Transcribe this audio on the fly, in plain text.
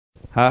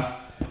Huh?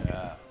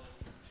 Yeah,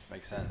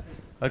 makes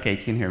sense. Okay,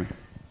 can you hear me?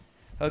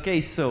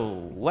 Okay,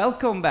 so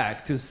welcome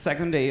back to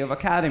second day of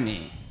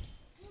Akademy.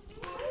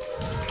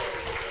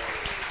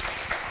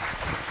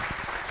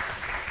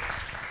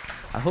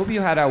 I hope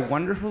you had a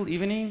wonderful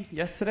evening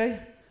yesterday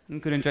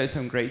and could enjoy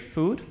some great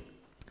food.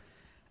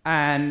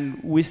 And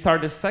we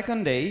start the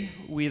second day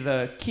with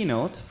a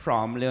keynote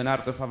from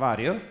Leonardo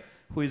Favario,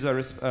 who is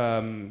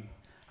a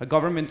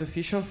government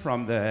official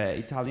from the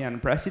Italian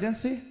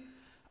presidency.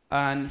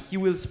 And he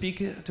will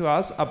speak to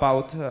us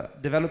about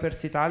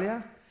Developers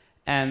Italia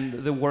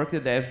and the work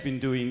that they have been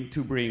doing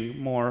to bring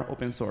more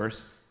open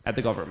source at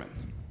the government.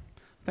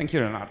 Thank you,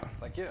 Leonardo.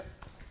 Thank you.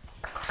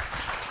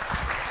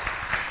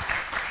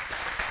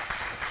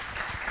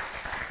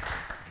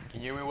 Can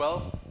you hear me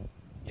well?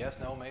 Yes,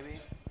 no, maybe?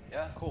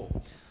 Yeah,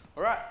 cool.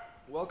 All right,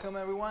 welcome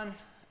everyone.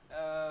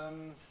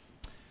 In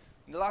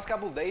the last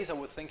couple of days, I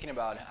was thinking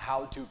about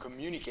how to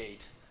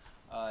communicate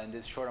in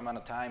this short amount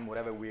of time,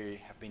 whatever we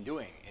have been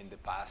doing in the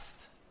past,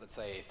 let's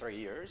say, 3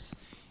 years.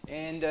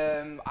 And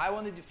I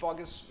wanted to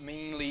focus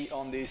mainly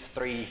on these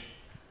 3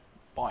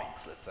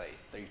 points, let's say,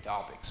 3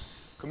 topics.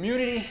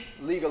 Community,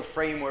 legal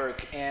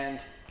framework,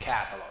 and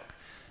catalog.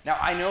 Now,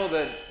 I know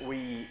that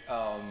we're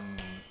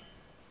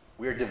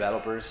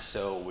developers,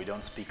 so we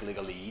don't speak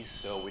legalese,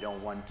 so I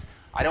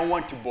don't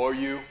want to bore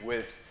you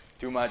with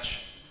too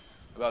much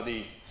about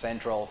the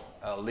central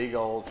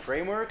legal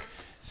framework.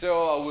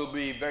 So I will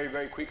be very,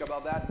 very quick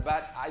about that,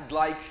 but I'd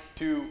like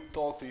to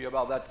talk to you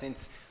about that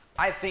since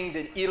I think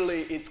that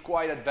Italy is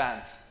quite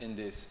advanced in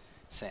this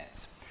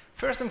sense.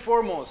 First and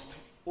foremost,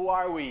 who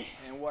are we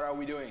and what are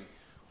we doing?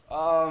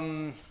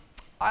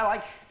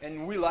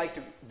 We like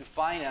to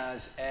define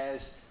us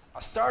as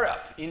a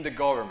startup in the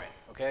government,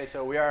 okay?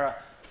 So we are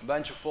a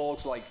bunch of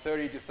folks, like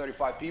 30 to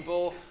 35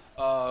 people,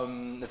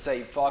 let's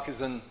say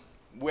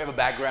we have a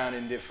background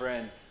in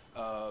different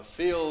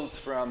fields,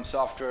 from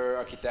software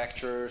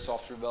architecture,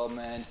 software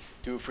development,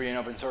 to free and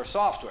open source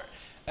software.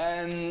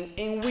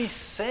 And we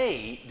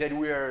say that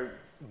we are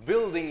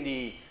building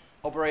the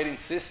operating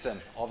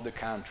system of the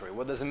country.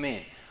 What does it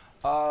mean?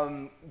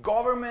 The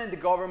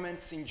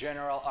governments in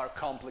general are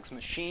complex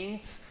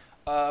machines,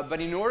 but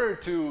in order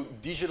to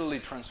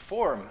digitally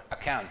transform a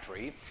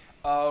country,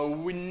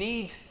 we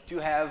need to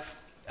have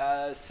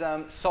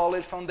some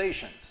solid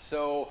foundations.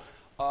 So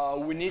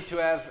we need to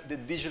have the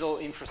digital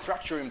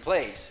infrastructure in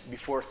place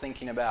before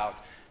thinking about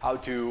how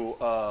to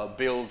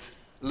build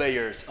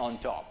layers on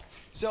top.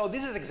 So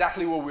this is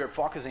exactly what we're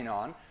focusing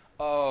on.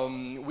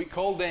 We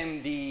call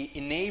them the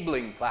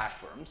enabling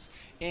platforms.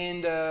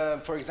 And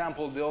for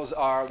example, those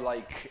are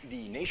like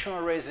the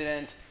national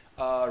resident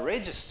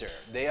register.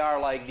 They are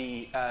like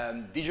the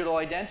digital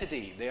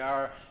identity. They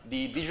are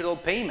the digital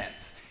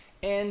payments.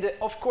 And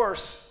of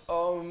course,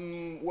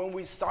 when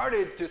we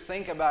started to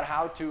think about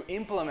how to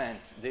implement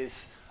these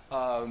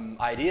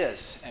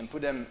ideas and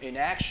put them in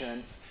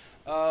actions,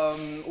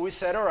 we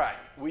said, all right,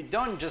 we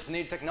don't just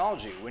need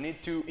technology. We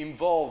need to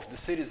involve the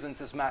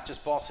citizens as much as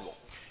possible.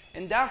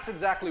 And that's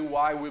exactly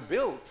why we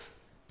built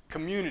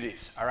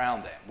communities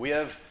around them. We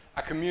have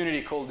a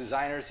community called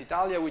Designers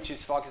Italia, which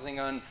is focusing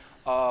on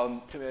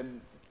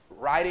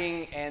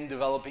writing and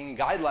developing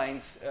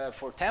guidelines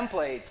for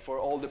templates for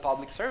all the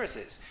public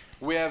services.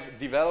 We have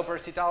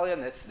Developers Italia,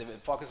 and that's the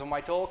focus of my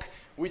talk,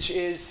 which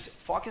is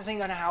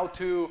focusing on how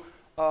to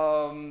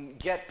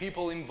get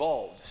people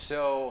involved.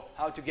 So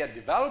how to get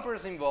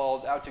developers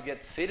involved, how to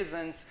get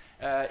citizens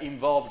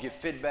involved, give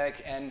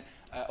feedback, and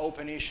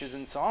open issues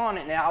and so on,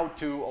 and how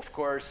to, of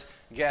course,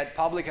 get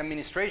public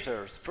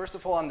administrators, first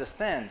of all,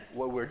 understand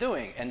what we're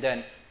doing, and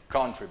then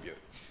contribute.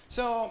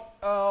 So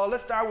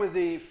let's start with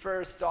the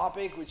first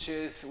topic, which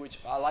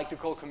I like to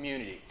call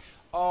community.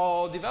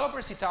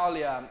 Developers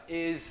Italia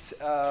is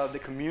the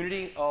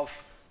community of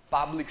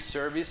public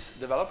service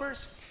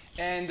developers,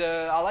 and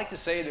I like to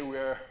say that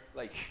we're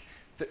like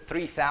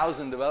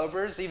 3,000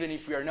 developers. Even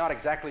if we are not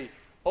exactly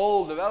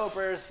all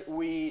developers,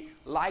 we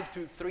like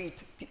to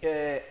treat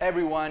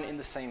everyone in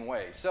the same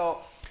way.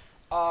 So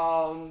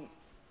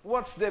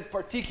what's the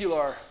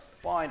particular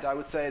point? I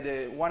would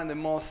say one of the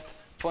most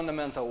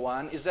fundamental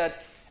one is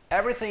that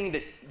everything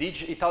the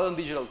Italian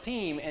digital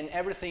team and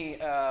everything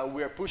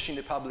we're pushing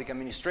the public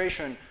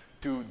administration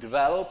to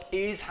develop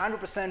is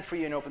 100%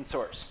 free and open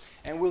source.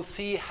 And we'll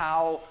see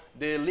how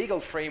the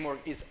legal framework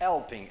is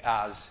helping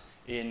us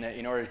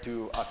in order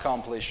to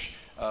accomplish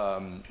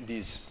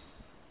this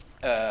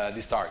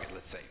target,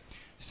 let's say.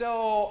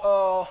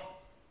 So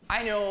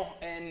I know,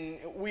 and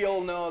we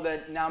all know,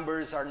 that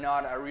numbers are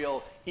not a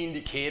real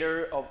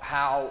indicator of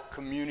how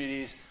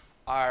communities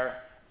are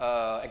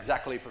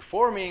exactly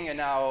performing,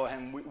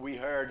 and we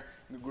heard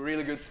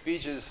really good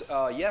speeches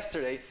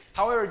yesterday.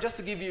 However, just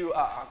to give you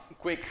a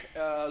quick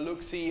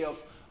look-see of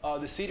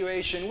the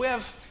situation, we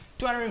have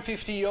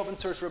 250 open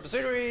source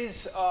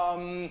repositories,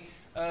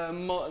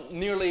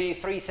 nearly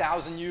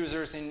 3,000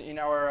 users in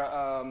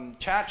our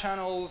chat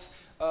channels.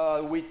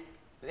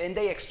 And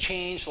they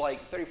exchanged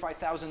like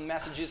 35,000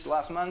 messages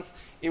last month.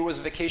 It was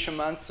vacation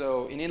month,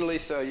 so in Italy,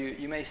 so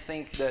you may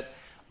think that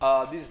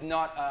This is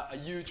not a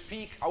huge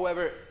peak.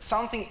 However,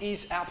 something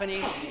is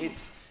happening.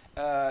 It's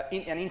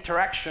an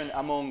interaction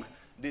among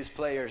these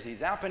players is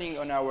happening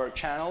on our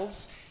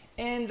channels.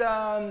 And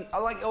I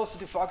like also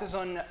to focus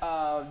on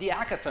the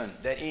hackathon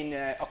that in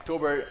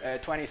October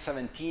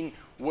 2017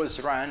 was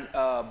run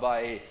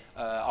by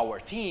our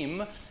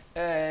team.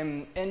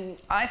 And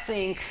I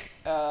think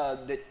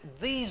that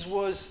this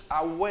was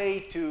a way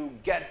to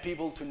get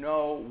people to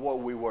know what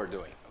we were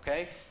doing,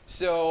 okay?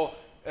 So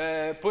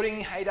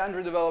putting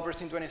 800 developers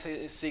in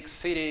 26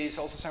 cities,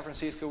 also San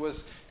Francisco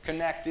was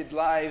connected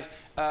live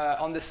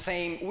on the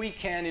same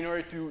weekend in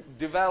order to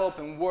develop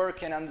and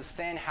work and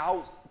understand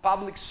how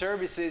public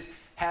services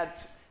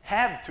had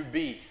to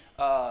be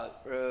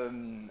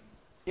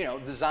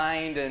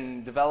designed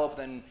and developed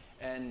and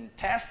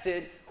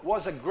tested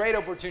was a great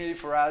opportunity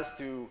for us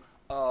to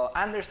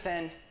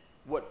understand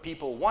what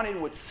people wanted,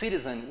 what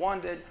citizens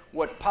wanted,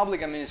 what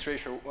public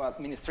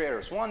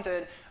administrators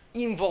wanted,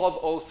 involve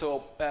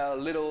also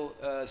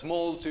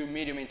small to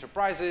medium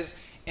enterprises,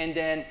 and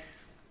then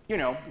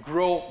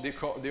grow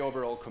the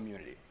overall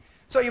community.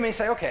 So you may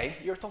say, okay,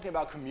 you're talking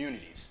about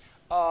communities,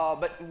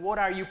 but what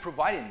are you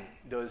providing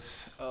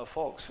those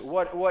folks?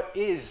 What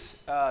is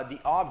the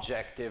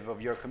objective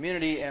of your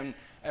community, and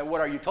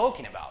what are you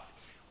talking about?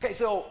 Okay,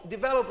 so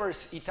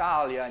Developers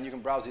Italia, and you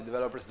can browse it,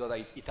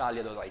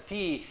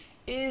 developers.italia.it,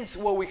 is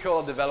what we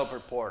call a developer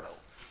portal.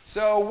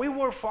 So we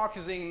were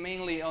focusing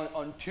mainly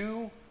on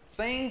two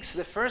things.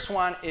 The first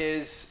one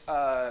is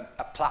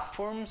a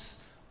platforms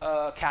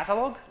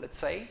catalog, let's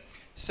say.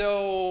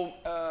 So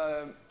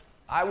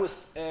I was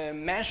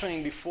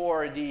mentioning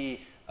before the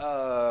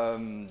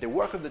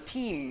work of the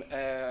team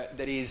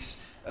that is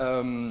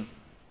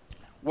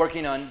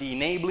working on the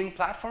enabling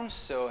platforms.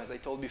 So as I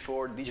told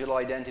before, digital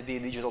identity,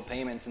 digital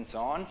payments, and so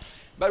on.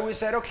 But we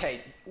said,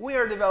 okay, we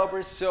are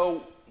developers,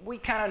 so we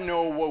kind of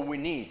know what we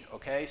need,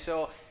 okay?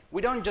 So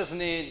we don't just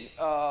need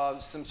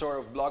some sort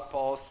of blog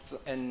posts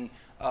and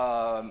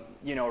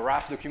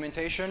rough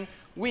documentation.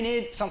 We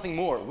need something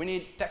more. We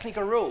need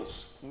technical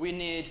rules. We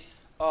need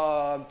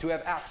to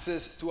have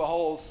access to a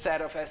whole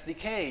set of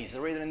SDKs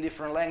written in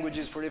different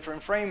languages for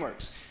different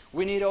frameworks.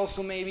 We need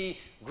also maybe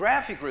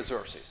graphic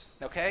resources,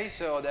 okay?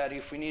 So that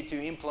if we need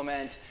to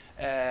implement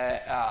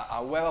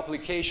a web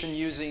application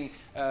using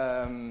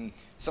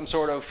some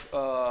sort of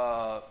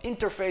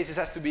interface, it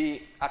has to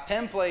be a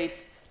template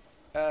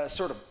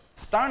sort of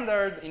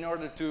standard in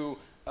order to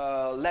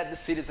let the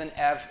citizen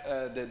have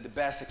the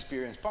best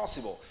experience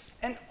possible.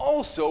 And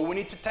also, we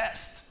need to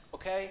test,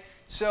 okay?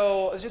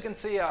 So as you can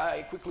see,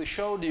 I quickly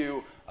showed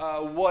you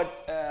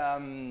what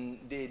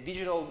the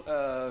digital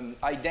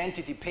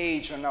identity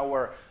page on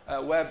our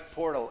web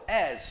portal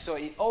has. So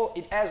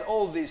it has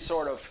all these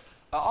sort of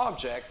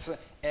objects,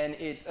 and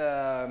it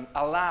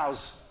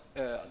allows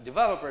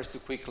developers to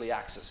quickly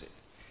access it.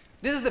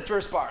 This is the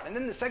first part. And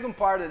then the second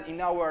part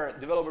in our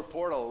developer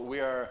portal we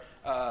are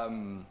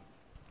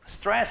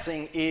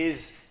stressing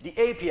is the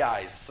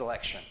APIs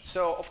selection.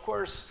 So of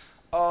course,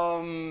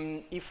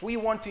 if we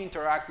want to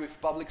interact with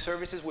public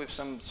services with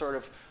some sort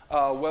of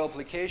web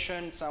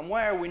application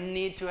somewhere, we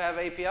need to have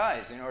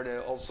APIs in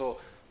order also,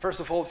 first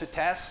of all, to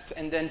test,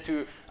 and then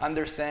to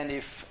understand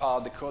if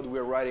the code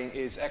we're writing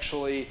is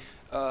actually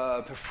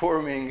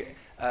performing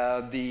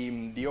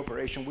the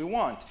operation we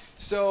want.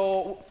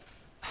 So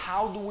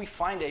how do we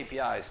find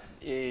APIs?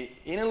 In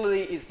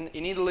Italy,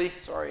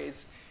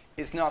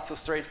 it's not so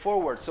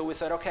straightforward. So we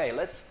said, okay,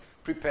 let's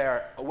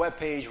prepare a web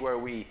page where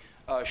we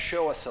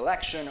show a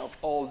selection of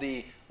all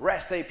the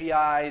REST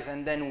APIs,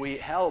 and then we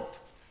help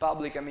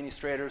public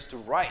administrators to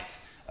write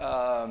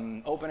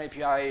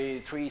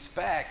OpenAPI 3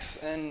 specs,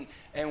 and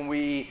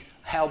we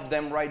help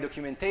them write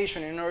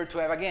documentation in order to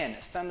have, again,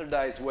 a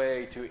standardized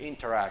way to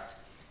interact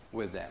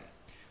with them.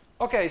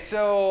 Okay,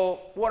 so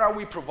what are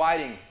we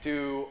providing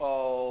to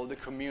the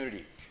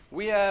community?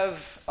 We have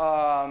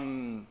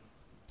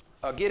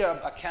a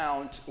GitHub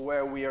account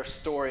where we are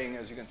storing,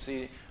 as you can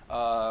see,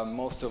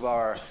 most of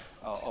our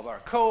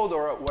code,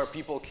 or where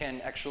people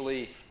can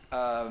actually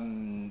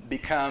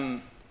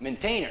become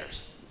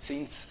maintainers,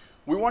 since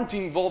we want to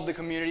involve the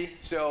community.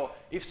 So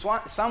if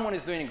someone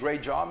is doing a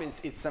great job,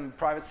 it's some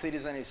private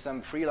citizen, it's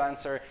some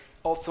freelancer.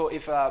 Also,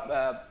 if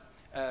a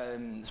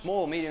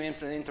small, medium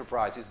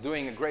enterprise is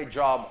doing a great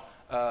job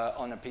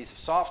on a piece of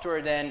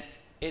software, then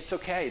it's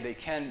okay. They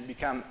can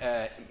become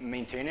a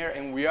maintainer,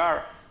 and we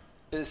are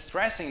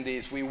stressing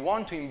this. We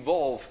want to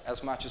involve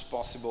as much as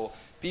possible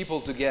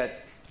people to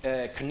get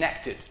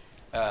connected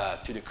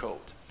to the code.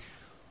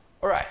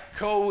 All right,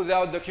 code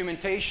without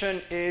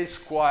documentation is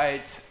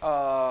quite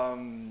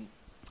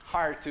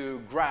hard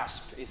to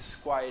grasp.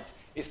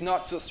 It's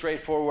not so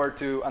straightforward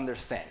to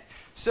understand.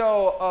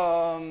 So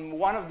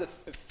one of the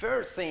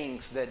first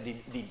things that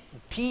the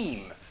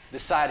team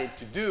decided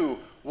to do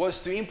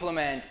was to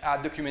implement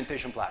a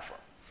documentation platform.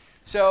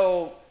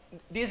 So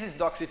this is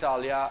Docs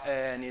Italia,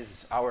 and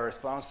our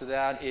response to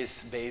that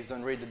is based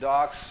on Read the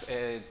Docs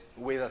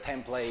with a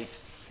template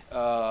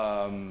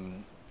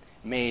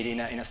made in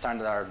a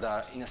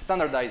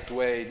standardized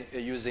way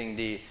using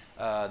the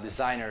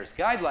designer's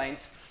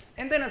guidelines.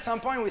 And then at some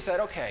point we said,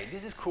 okay,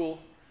 this is cool,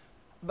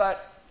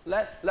 but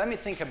let me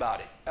think about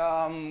it.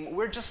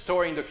 We're just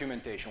storing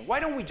documentation. Why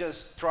don't we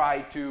just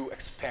try to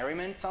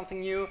experiment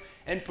something new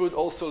and put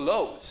also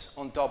laws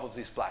on top of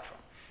this platform?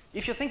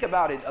 If you think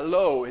about it, a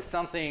law is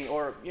something,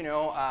 or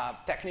a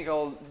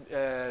technical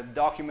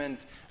document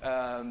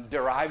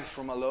derived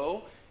from a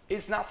law.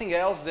 It's nothing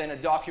else than a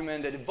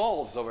document that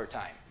evolves over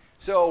time.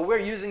 So we're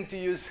to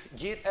use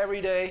Git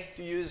every day,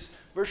 to use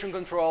version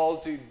control,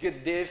 to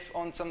get diff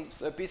on some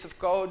piece of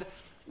code.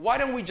 Why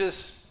don't we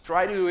just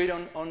try to do it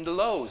on the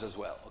laws as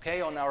well,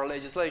 okay, on our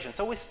legislation?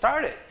 So we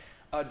started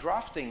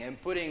drafting and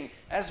putting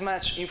as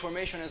much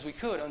information as we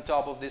could on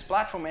top of this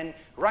platform. And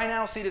right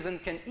now,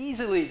 citizens can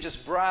easily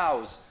just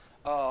browse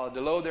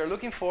the law they're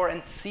looking for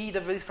and see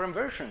the different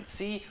versions,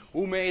 see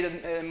who made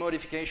a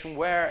modification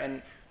where,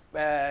 and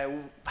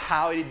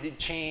how it did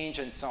change,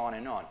 and so on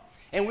and on.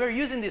 And we're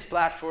using this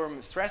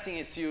platform, stressing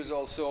its use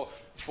also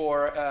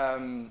for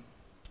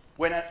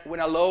when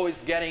a law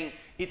is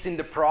it's in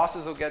the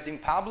process of getting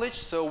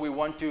published, so we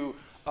want to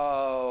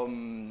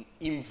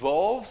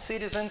involve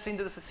citizens in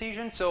the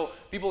decision, so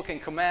people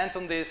can comment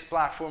on this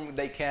platform,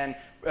 they can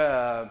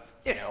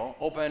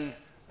open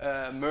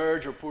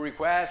merge or pull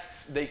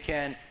requests, they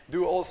can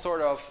do all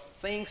sort of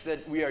things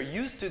that we are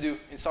used to do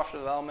in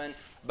software development,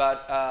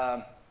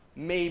 but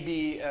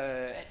maybe,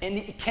 and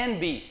it can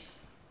be,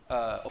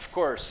 of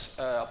course,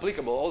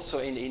 applicable also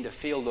in the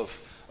field of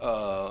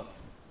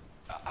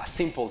a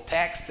simple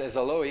text as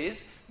a law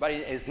is, but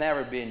it has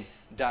never been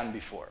done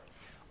before.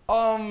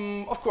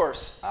 Of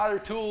course, other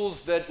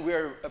tools that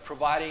we're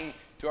providing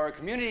to our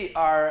community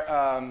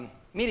are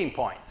meeting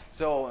points.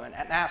 So an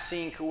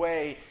async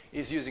way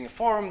is using a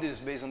forum. This is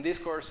based on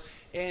discourse.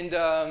 And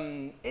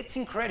it's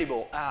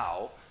incredible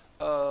how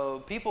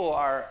people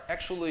are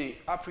actually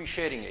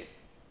appreciating it.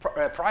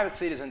 Private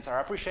citizens are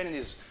appreciating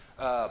this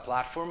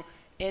platform.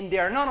 And they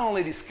are not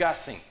only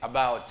discussing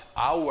about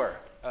our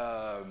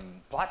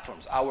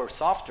platforms, our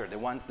software, the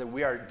ones that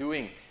we are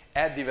doing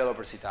at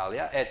Developers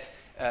Italia,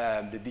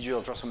 at the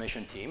digital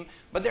transformation team,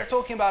 but they're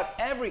talking about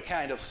every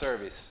kind of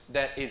service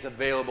that is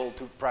available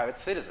to private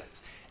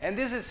citizens. And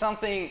this is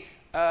something,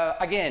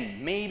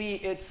 again, maybe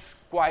it's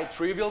quite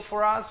trivial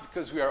for us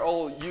because we are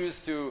all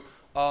used to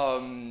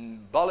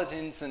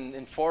bulletins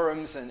and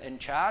forums and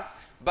chats,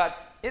 but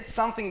it's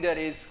something that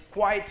is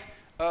quite,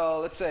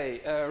 let's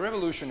say,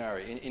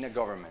 revolutionary in a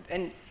government.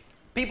 And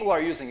people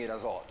are using it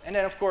as well. And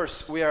then, of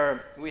course, we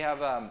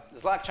have a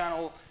Slack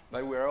channel,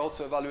 but we are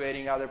also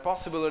evaluating other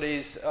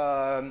possibilities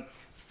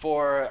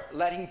for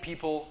letting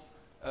people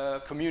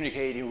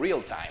communicate in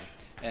real time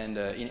and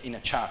in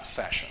a chat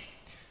fashion.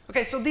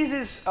 Okay, so this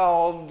is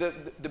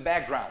the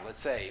background,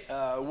 let's say,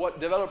 what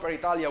Developer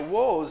Italia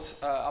was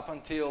up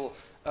until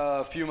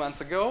a few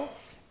months ago.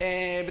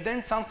 But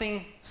then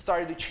something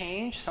started to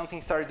change,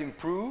 something started to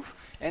improve.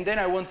 And then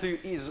I want to,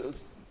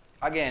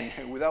 again,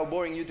 without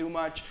boring you too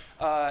much,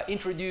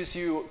 introduce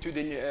you to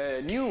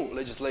the new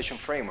legislation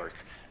framework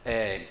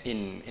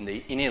in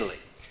Italy.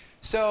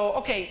 So,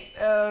 okay,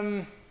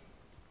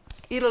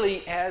 Italy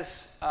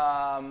has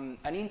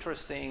an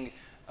interesting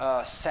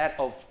set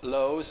of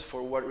laws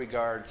for what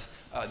regards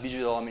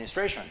digital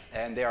administration,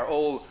 and they are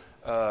all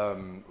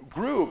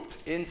grouped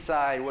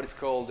inside what is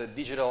called the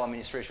Digital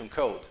Administration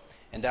Code,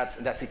 and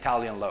that's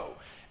Italian law.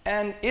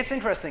 And it's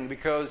interesting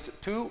because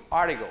two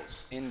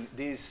articles in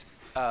this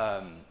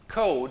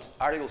code,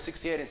 Article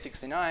 68 and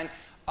 69,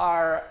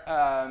 are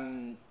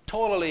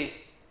totally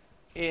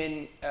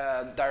in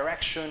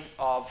direction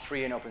of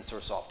free and open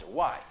source software.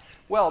 Why?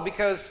 Well,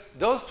 because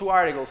those two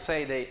articles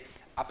say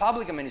a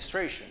public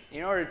administration,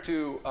 in order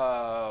to,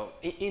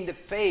 in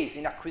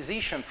the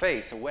acquisition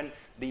phase, so when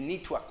they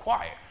need to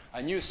acquire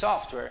a new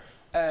software,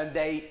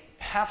 they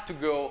have to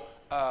go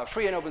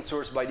free and open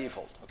source by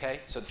default,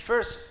 okay? So the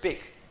first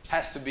pick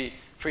has to be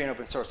free and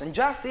open source. And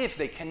just if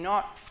they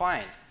cannot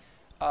find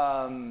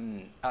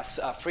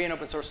a free and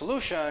open source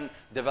solution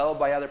developed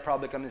by other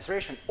public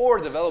administration or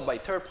developed by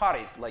third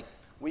parties, like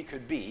we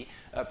could be,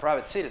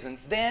 private citizens,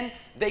 then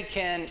they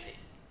can,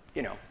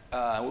 we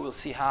will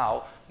see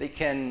how, they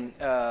can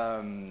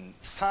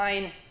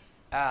sign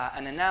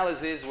an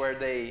analysis where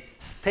they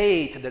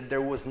state that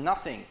there was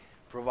nothing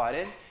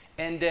provided,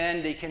 and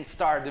then they can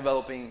start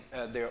developing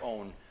their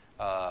own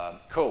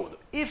code.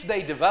 If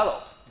they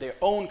develop their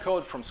own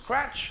code from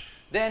scratch,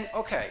 then,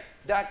 okay,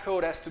 that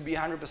code has to be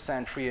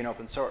 100% free and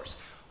open source.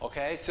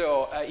 Okay,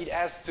 so it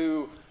has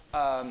to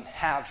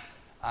have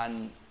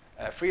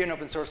a free and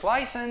open source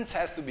license,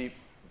 has to be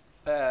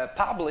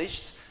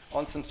published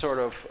on some sort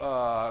of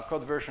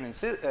code versioning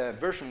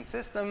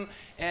system,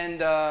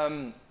 and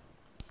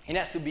it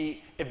has to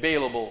be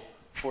available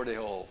for the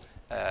whole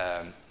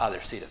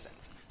other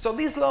citizens. So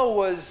this law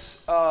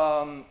was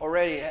had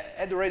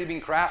already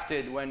been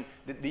crafted when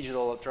the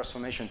digital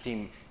transformation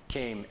team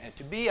came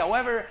to be.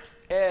 However,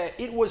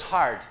 it was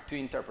hard to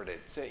interpret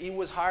it. So it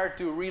was hard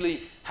to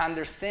really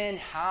understand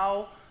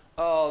how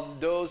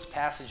those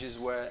passages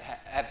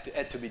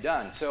had to be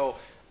done. So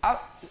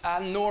a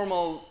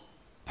normal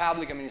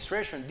public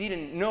administration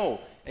didn't know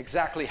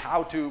exactly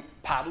how to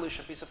publish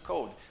a piece of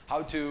code,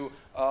 how to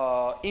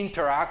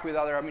interact with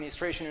other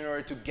administration in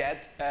order to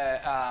get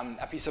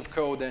a piece of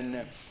code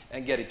and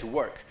get it to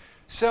work.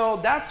 So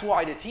that's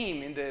why the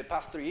team in the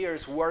past 3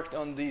 years worked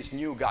on these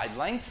new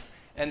guidelines.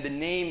 And the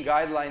name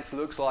guidelines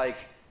looks like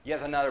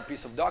yet another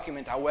piece of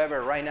document.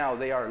 However, right now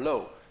they are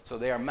law, so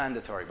they are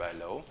mandatory by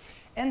law.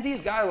 And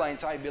these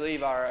guidelines, I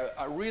believe, are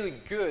a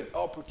really good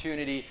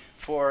opportunity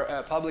for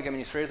a public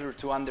administrator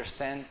to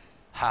understand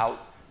how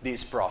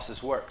this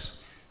process works.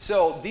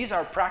 So these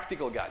are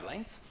practical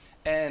guidelines,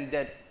 and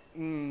that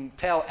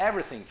tell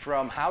everything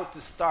from how to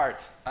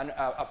start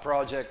a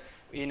project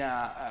in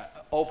an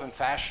open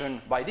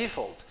fashion by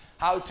default,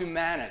 how to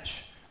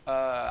manage,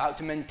 how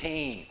to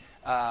maintain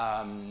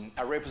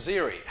a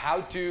repository,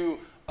 how to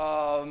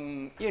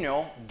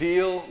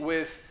deal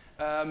with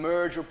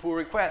merge or pull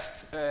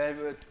requests,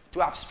 to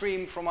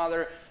upstream from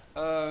other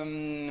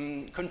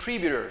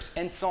contributors,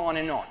 and so on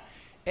and on.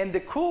 And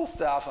the cool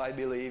stuff, I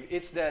believe,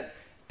 is that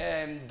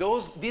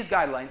these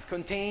guidelines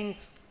contain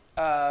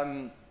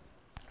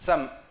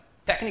some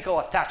technical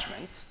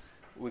attachments,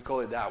 we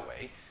call it that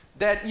way,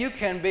 that you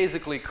can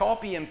basically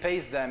copy and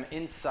paste them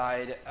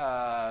inside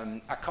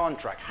a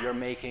contract you're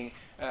making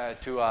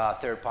to a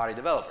third-party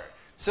developer.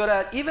 So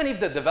that even if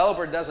the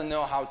developer doesn't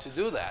know how to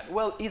do that,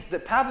 well, it's the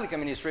public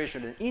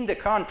administration that in the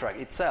contract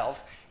itself,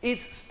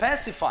 it's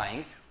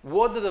specifying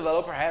what the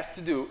developer has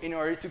to do in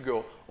order to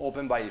go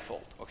open by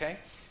default, okay?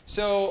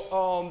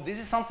 So this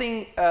is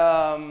something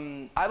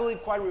I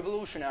believe quite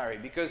revolutionary,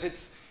 because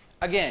it's,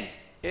 again,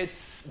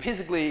 it's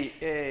basically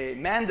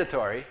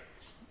mandatory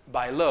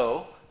by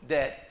law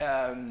that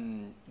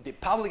the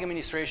public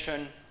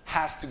administration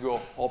has to go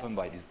open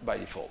by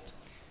default.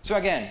 So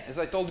again, as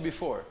I told you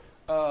before,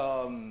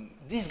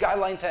 these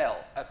guidelines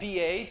tell a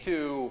PA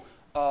to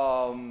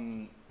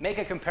make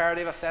a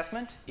comparative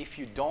assessment if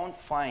you don't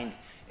find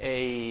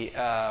a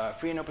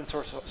free and open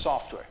source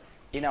software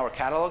in our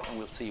catalog, and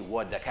we'll see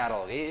what the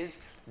catalog is.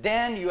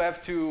 Then you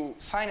have to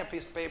sign a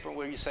piece of paper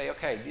where you say,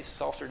 okay, this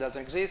software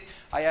doesn't exist,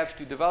 I have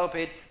to develop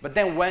it, but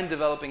then when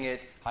developing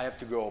it, I have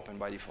to go open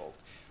by default.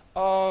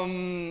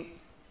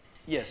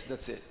 Yes,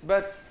 that's it.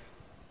 But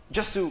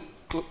just to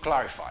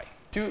clarify,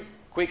 2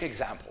 quick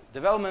examples.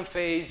 Development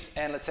phase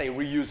and, let's say,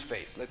 reuse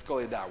phase. Let's call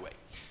it that way.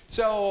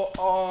 So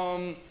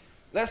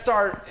let's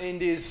start in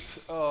this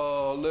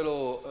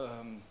little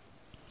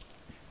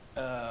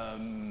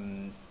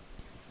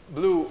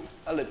blue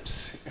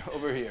ellipse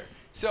over here.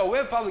 So we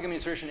have public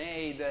administration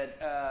A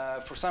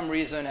that for some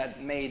reason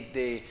had made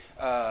the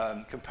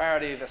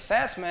comparative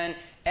assessment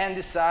and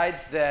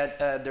decides that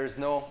there's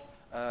no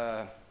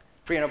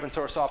free and open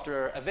source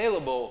software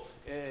available,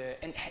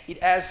 and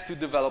it has to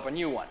develop a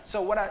new one.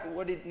 So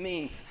what it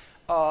means,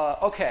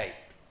 okay,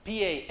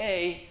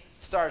 PA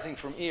starting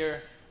from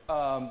here,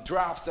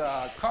 drafts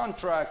a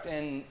contract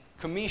and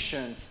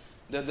commissions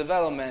the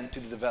development to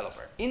the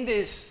developer. In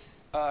this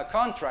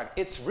contract,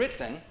 it's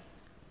written,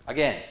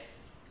 again,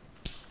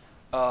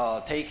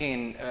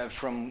 taking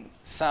from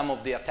some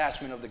of the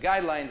attachment of the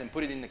guidelines and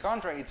put it in the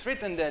contract, it's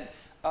written that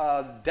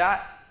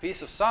that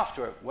piece of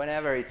software,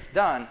 whenever it's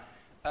done,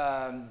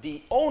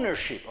 the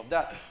ownership of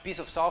that piece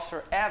of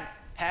software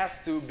has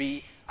to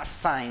be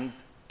assigned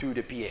to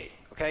the PA.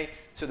 Okay?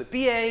 So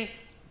the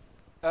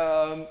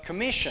PA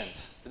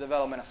commissions the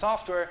development of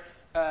software.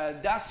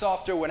 That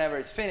software, whenever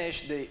it's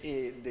finished,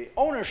 the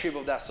ownership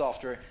of that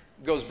software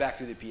goes back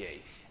to the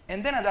PA.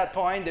 And then at that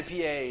point, the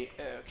PA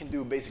can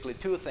do basically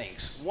 2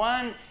 things.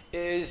 One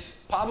is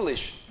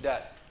publish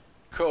that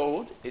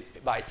code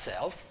by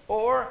itself,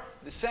 or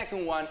the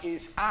second one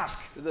is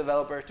ask the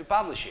developer to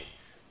publish it.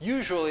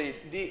 Usually,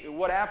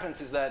 what happens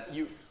is that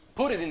you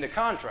put it in the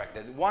contract,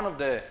 that one of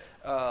the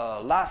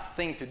last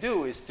thing to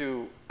do is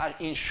to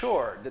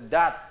ensure that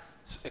that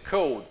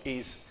code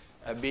is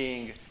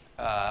being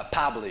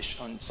published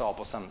on top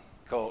of some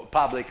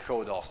public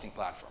code hosting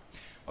platform.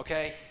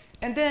 Okay?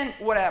 And then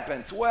what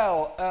happens?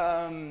 Well,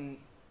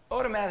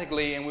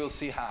 automatically, and we'll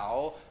see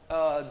how,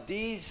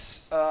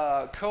 this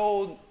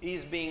code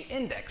is being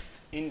indexed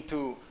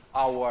into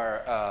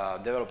our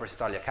Developers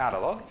Italia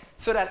catalog,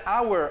 so that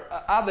our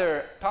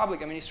other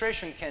public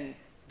administration can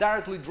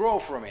directly draw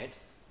from it,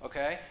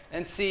 okay,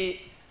 and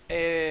see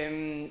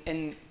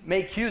and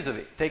make use of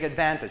it, take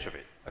advantage of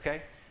it,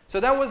 okay? So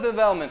that was the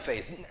development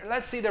phase.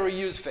 Let's see the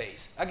reuse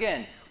phase.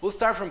 Again, we'll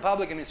start from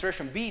public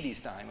administration B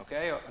this time,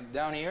 okay,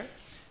 down here.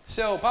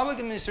 So public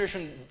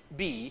administration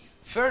B,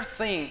 first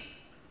thing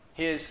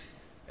is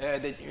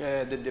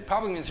the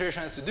public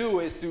administration has to do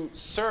is to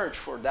search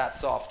for that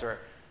software,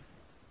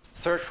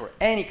 search for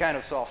any kind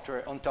of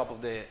software on top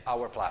of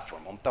our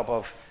platform, on top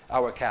of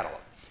our catalog.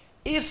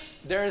 If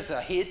there's a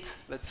hit,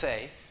 let's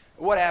say,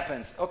 what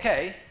happens?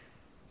 Okay,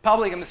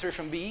 public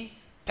administration B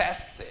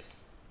tests it.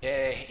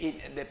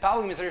 The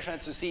public administration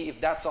has to see if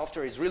that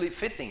software is really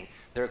fitting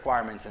the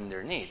requirements and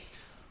their needs.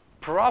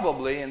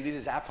 Probably, and this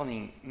is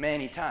happening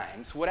many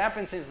times, what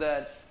happens is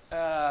that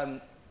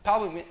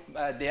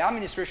the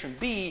administration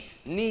B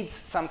needs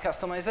some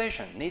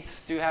customization,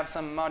 needs to have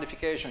some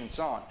modification and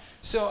so on.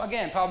 So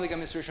again, public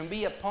administration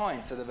B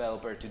appoints a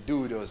developer to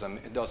do those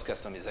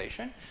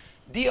customization.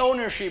 The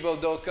ownership of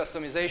those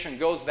customization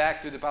goes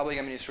back to the public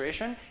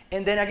administration,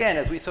 and then again,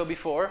 as we saw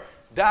before,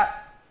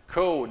 that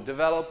code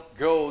developed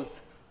goes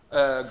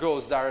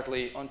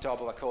directly on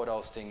top of a code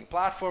hosting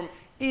platform,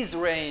 is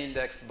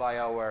re-indexed by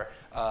our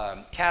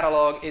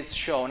catalog, is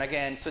shown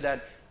again so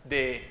that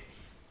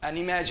an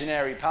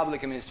imaginary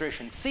public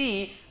administration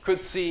C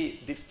could see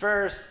the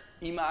first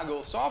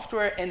imago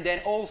software and then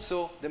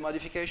also the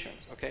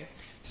modifications, okay?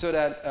 So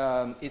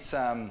that it's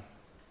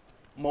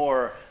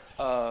more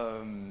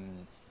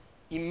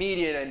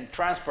immediate and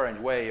transparent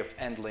way of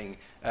handling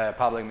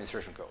public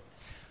administration code.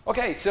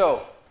 Okay,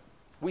 so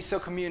we saw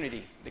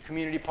community, the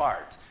community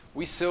part.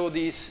 We saw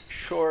this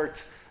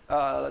short,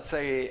 let's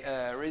say,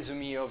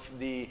 resume of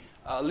the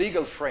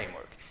legal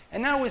framework.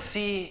 And now we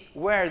see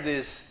where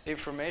this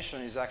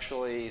information is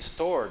actually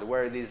stored,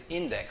 where it is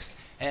indexed.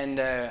 And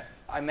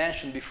I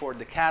mentioned before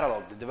the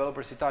catalog, the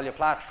Developers Italia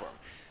platform.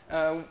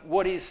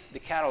 What is the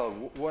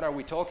catalog? What are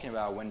we talking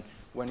about when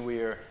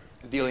we're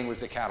dealing with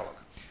the catalog?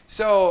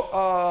 So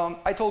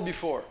I told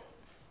before,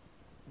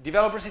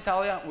 Developers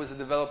Italia was a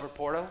developer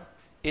portal.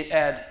 It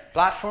had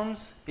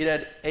platforms, it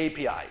had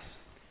APIs.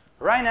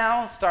 Right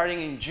now,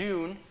 starting in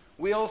June,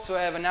 we also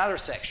have another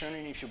section,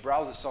 and if you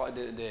browse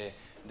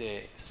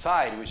the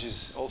site, which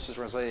is also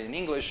translated in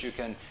English, you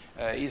can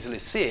easily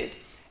see it.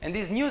 And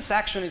this new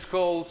section is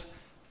called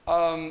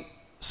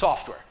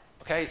software,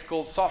 okay? It's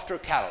called software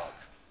catalog.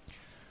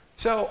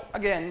 So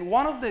again,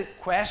 one of the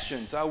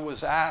questions I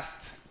was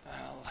asked,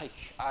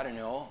 I don't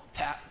know,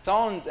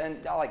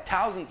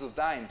 thousands of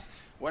times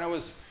when I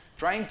was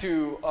trying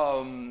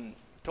to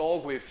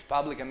talk with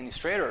public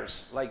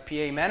administrators, like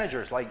PA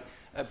managers, like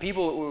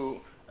people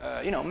who,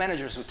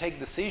 managers who take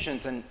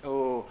decisions and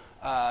who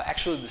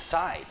actually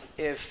decide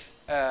if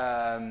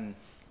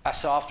a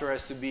software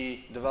has to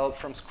be developed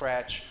from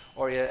scratch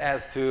or it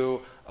has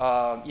to,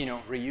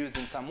 reused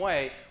in some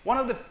way. One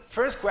of the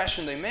first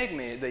questions they made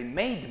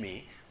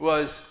me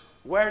was,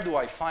 where do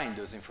I find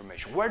those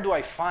information? Where do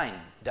I find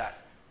that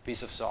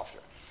piece of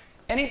software?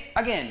 And it,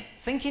 again,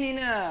 thinking in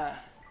a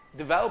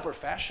developer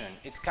fashion,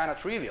 it's kind of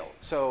trivial.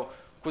 So,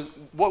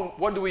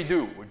 what do? We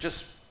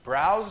just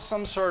browse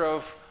some sort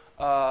of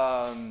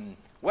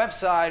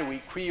website, we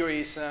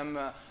query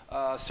some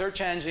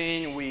search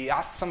engine, we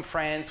ask some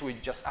friends, we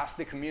just ask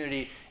the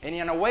community, and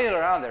in a way or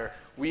another,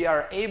 we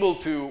are able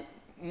to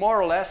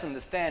more or less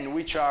understand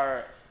which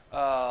are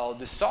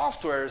the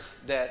softwares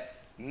that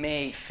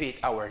may fit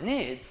our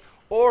needs,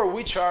 or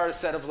which are a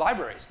set of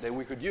libraries that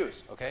we could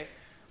use, okay?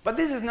 But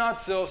this is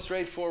not so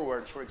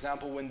straightforward, for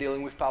example, when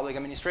dealing with public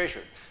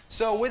administration.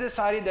 So we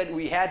decided that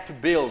we had to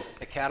build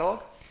a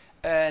catalog,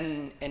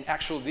 and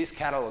actually this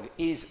catalog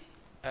is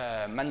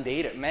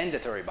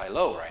mandatory by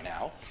law right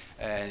now,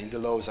 in the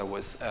laws I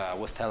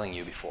was telling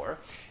you before.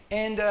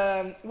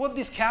 And what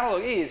this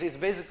catalog is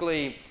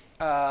basically,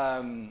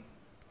 again,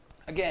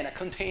 a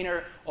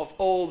container of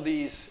all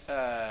these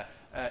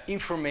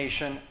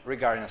information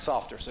regarding a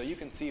software. So you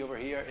can see over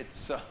here,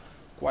 it's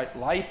quite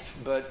light,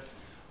 but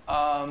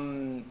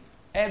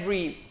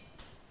every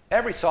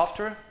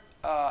software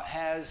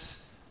has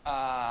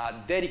a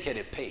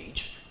dedicated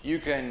page. You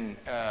can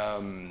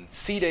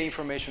see the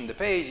information on the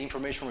page,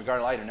 information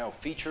regarding, I don't know,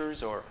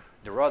 features or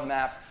the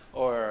roadmap,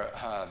 or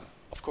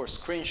of course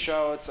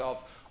screenshots of,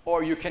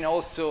 or you can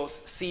also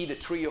see the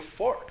tree of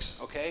forks,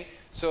 okay?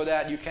 So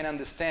that you can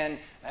understand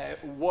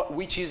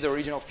which is the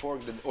original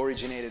fork that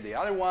originated the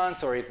other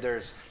ones, or if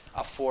there's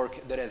a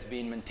fork that has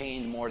been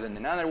maintained more than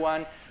another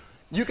one.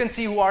 You can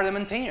see who are the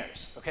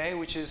maintainers, okay,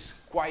 which is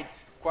quite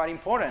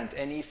important,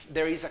 and if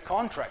there is a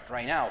contract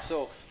right now.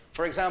 So,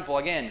 for example,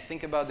 again,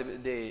 think about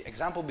the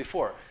example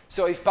before.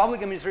 So if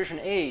public administration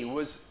A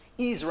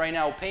is right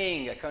now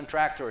paying a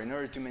contractor in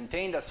order to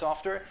maintain that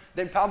software,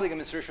 then public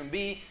administration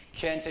B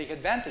can take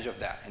advantage of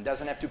that and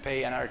doesn't have to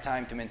pay another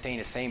time to maintain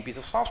the same piece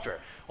of software.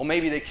 Or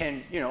maybe they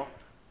can,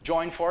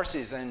 join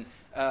forces and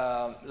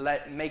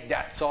make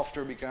that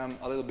software become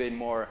a little bit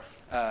more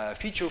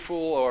featureful,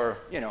 or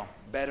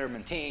better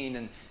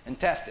maintained and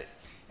tested.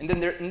 And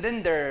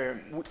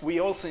then we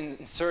also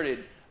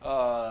inserted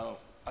a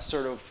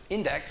sort of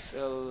index.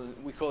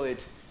 We call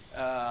it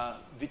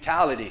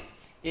vitality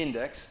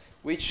index,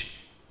 which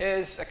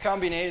is a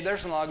combination.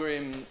 There's an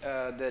algorithm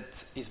that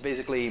is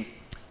basically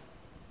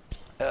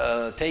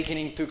taking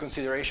into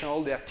consideration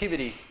all the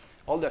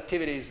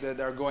activities that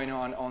are going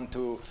on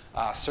onto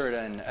a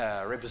certain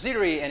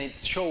repository, and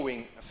it's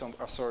showing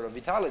a sort of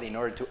vitality in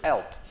order to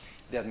help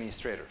the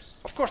administrators.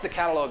 Of course, the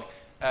catalog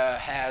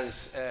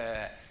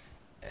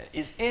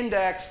is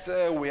indexed.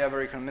 We have a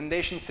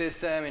recommendation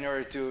system in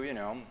order to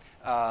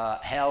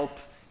help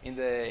in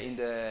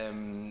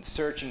the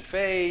searching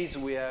phase.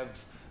 We have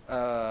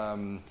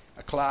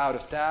a cloud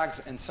of tags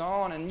and so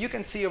on. And you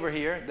can see over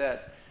here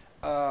that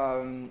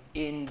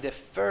in the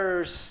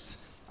first,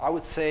 I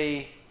would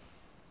say,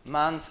 a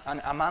month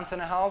and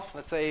a half,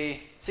 let's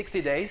say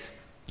 60 days,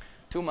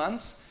 2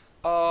 months,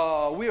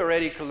 we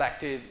already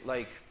collected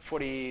like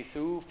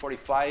 42,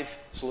 45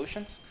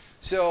 solutions.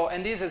 So,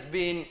 and this has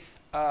been,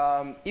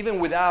 even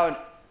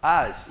without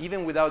us,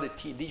 even without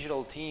the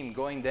digital team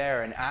going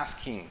there and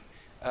asking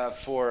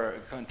for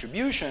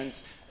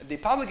contributions, the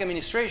public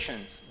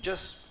administrations,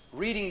 just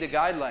reading the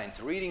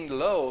guidelines, reading the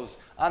laws,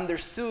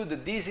 understood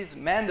that this is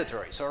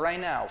mandatory. So right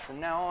now, from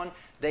now on,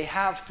 they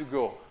have to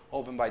go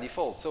open by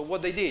default. So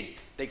what they did,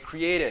 they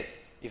created,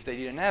 if they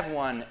didn't have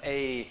one,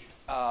 an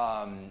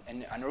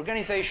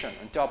organization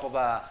on top of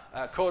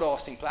a code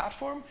hosting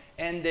platform,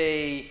 and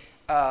they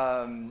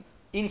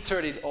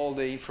inserted all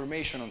the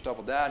information on top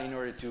of that in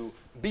order to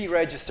be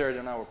registered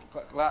in our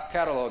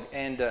catalog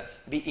and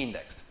be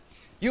indexed.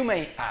 You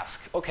may ask,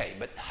 okay,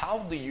 but how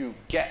do you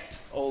get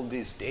all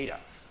this data?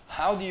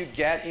 How do you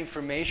get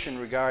information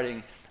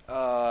regarding,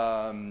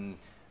 I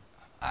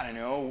don't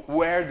know,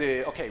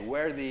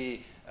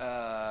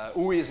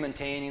 who is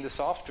maintaining the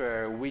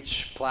software,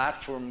 which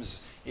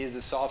platforms is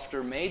the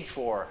software made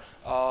for,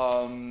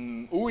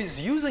 who is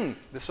using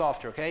the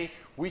software, okay?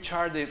 Which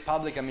are the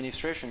public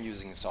administration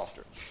using the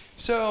software?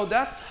 So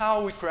that's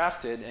how we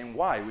crafted and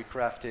why we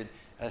crafted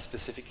a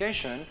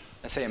specification,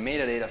 let's say a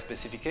metadata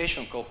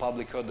specification called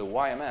public code, the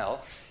YML,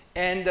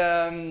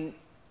 and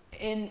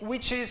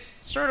which is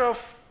sort of,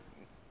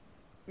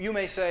 you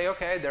may say,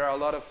 okay, there are a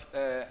lot of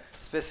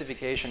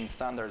specification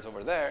standards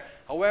over there.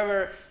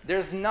 However,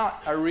 there's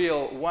not a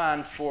real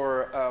one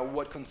for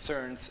what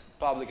concerns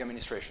public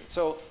administration.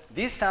 So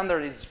this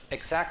standard is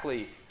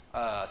exactly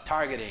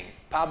targeting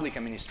public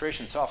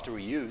administration software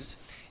we use.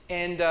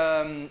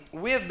 And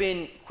we have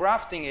been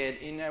crafting it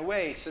in a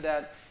way so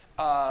that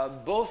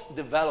both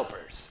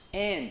developers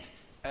and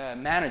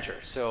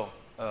managers, so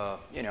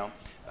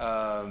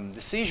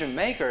decision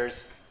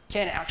makers,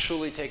 can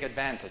actually take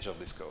advantage of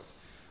this code.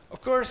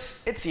 Of course,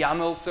 it's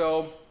YAML,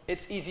 so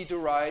it's easy to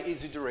write,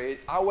 easy to read.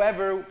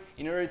 However,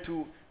 in order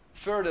to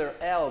further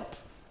help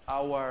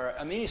our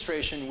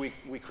administration,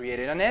 we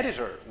created an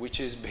editor, which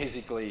is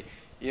basically,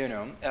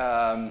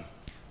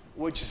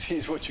 which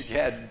is what you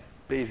get,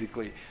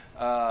 basically,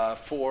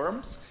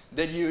 forms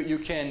that you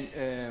can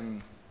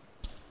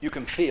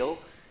fill.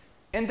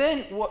 And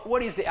then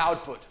what is the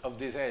output of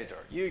this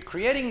editor? You're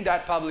creating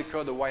that public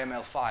code, the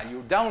YML file,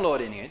 you're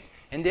downloading it,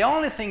 and the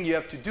only thing you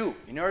have to do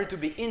in order to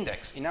be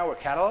indexed in our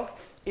catalog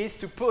is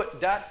to put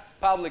that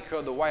public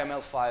code, the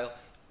YML file,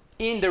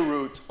 in the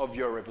root of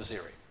your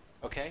repository,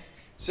 okay?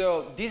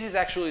 So this is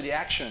actually the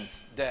actions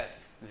that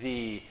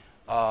the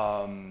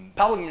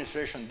public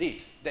administration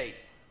did. They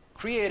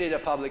created a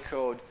public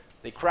code,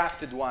 they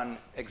crafted one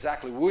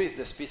exactly with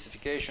the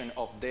specification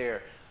of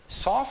their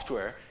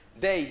software,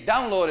 they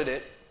downloaded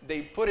it,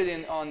 they put it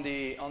in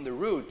the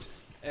root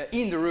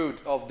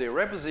of the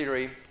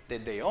repository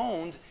that they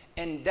owned,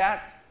 and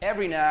that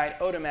every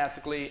night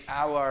automatically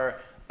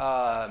our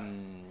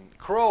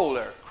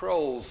crawler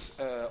crawls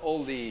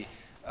all the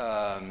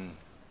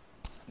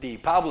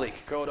public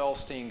code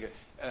hosting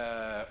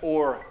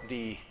or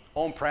the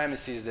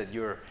on-premises that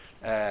you're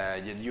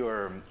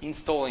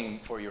installing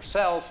for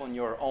yourself on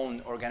your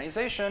own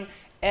organization,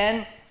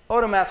 and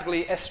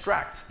automatically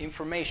extracts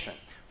information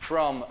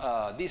from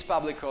this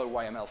public code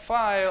YML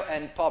file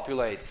and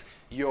populates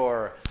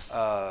your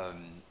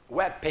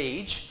web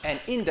page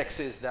and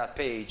indexes that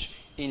page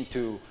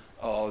into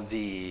our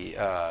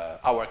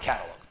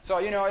catalog. So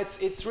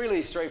it's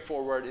really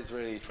straightforward. It's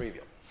really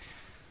trivial.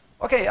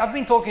 Okay, I've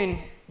been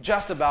talking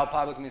just about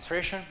public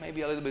administration,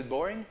 maybe a little bit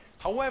boring.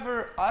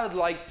 However, I would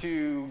like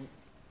to,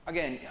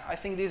 again, I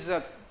think this is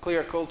a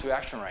clear call to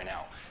action right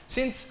now.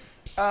 Since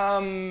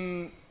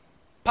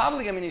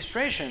public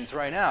administrations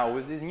right now,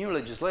 with this new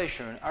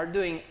legislation, are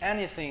doing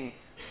anything,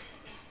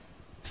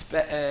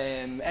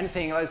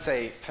 let's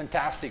say,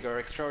 fantastic or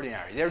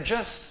extraordinary. They're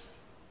just,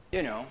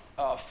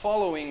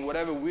 following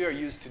whatever we are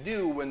used to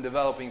do when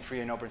developing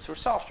free and open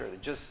source software. They're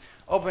just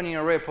opening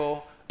a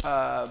repo,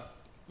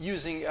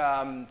 using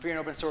free and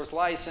open source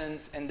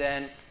license, and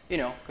then,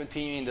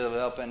 continuing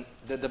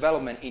the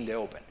development in the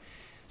open.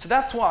 So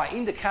that's why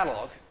in the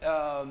catalog,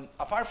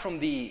 apart from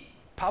the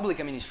public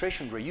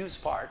administration reuse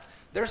part,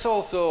 there's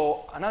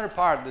also another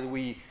part that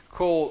we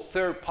call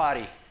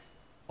third-party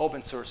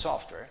open source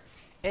software.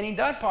 And in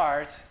that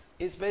part,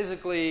 it's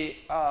basically,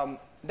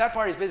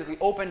 is basically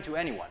open to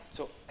anyone.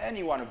 So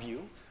any one of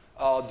you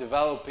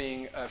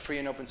developing free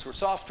and open source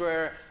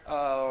software,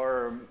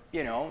 or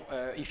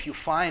if you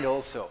find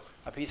also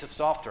a piece of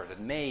software that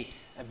may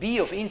be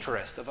of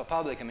interest of a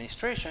public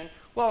administration,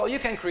 well, you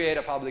can create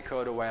a public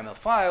code or YML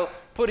file,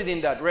 put it in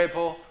that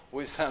repo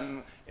with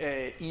some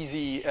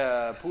easy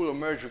pull or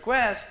merge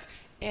request,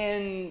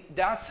 and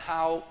that's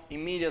how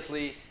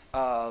immediately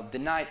the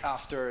night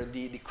after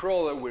the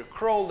crawler will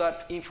crawl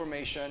that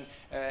information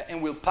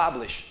and will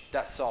publish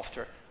that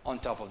software on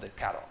top of the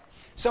catalog.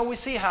 So we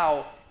see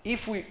how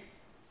if we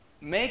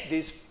make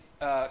this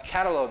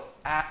catalog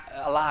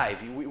alive,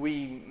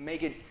 we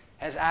make it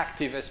as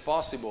active as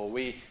possible,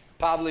 we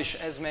publish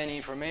as many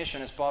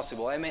information as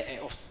possible, and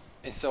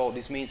so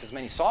this means as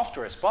many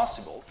software as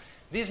possible.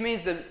 This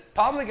means that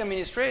public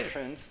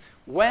administrations,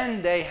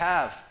 when they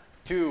have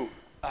to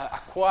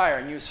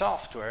acquire new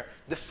software,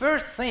 the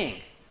first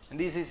thing, and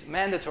this is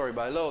mandatory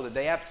by law, that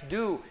they have to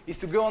do is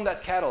to go on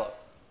that catalog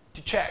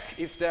to check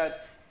if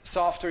that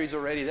software is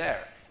already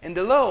there. And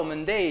the law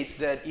mandates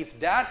that if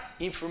that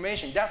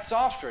information, that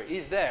software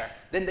is there,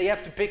 then they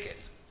have to pick it.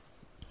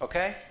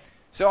 Okay?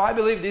 So I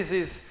believe this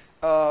is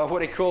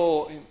what I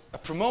call a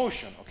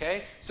promotion.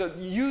 Okay? So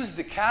use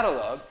the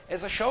catalog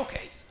as a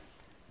showcase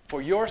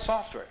for your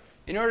software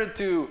in order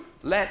to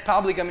let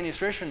public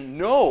administration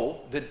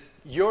know that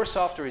your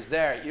software is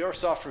there, your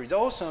software is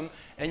awesome,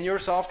 and your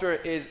software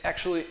is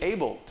actually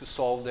able to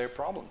solve their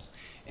problems.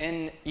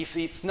 And if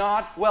it's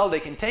not, well, they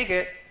can take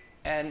it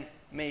and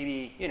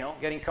maybe, you know,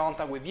 get in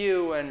contact with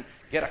you and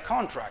get a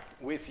contract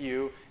with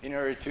you in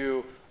order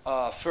to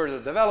further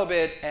develop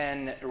it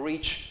and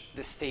reach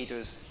the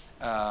status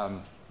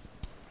that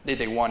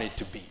they want it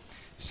to be.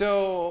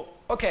 So,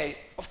 okay,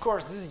 of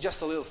course, this is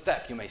just a little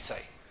step, you may say.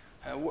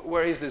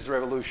 Where is this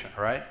revolution,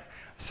 right?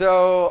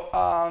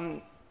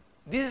 So,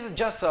 this is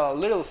just a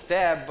little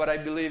step, but I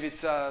believe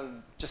it's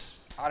just,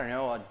 I don't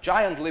know, a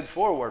giant leap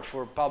forward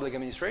for public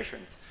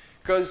administrations.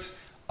 Because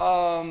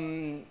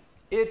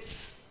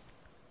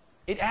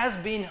it has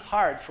been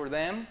hard for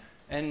them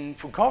and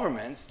for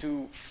governments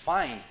to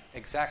find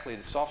exactly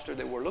the software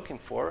that we're looking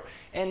for.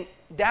 And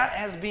that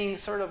has been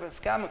sort of a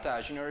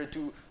scamotage in order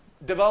to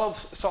develop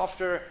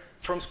software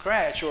from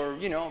scratch, or,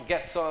 you know,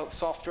 get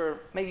software,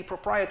 maybe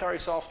proprietary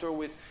software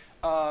with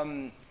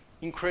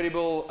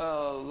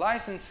incredible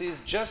licenses,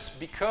 just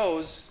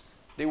because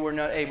they were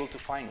not able to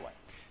find one.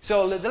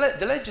 So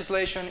the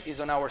legislation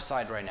is on our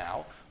side right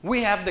now.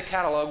 We have the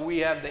catalog, we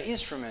have the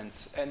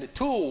instruments and the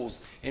tools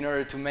in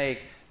order to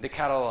make the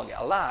catalog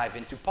alive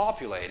and to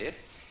populate it.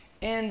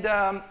 And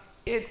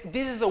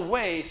this is a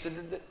way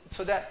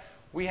so that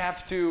we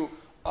have to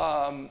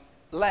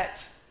let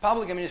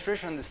public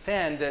administration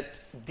understand that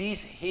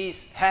this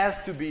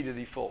has to be the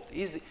default.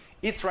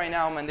 It's right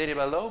now mandated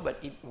by law, but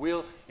it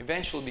will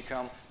eventually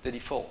become the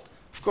default.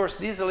 Of course,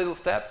 this is a little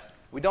step.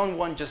 We don't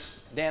want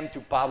just them to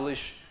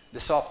publish the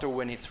software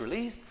when it's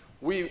released.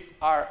 We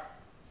are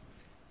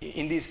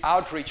in this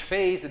outreach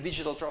phase. The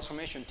digital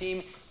transformation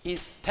team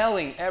is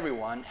telling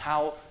everyone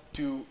how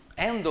to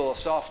handle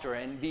software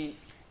and be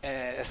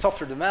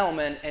software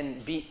development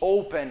and be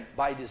open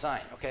by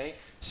design. Okay?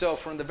 So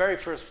from the very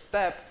first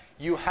step,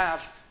 you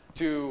have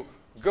to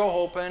go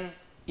open,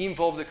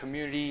 involve the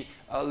community,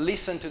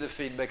 listen to the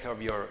feedback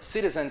of your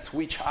citizens,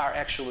 which are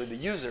actually the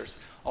users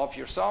of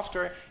your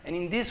software, and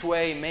in this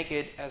way make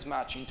it as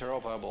much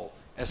interoperable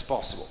as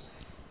possible.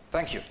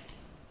 Thank you.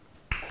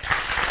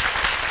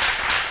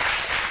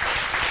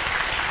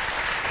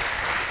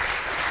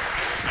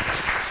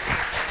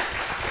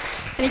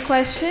 Any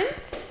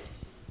questions?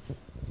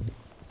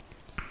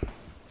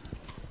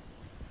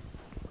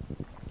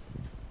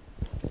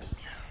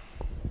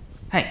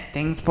 Hi,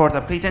 thanks for the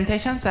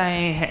presentations. I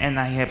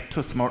have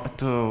two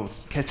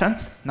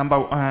questions. Number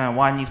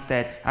one is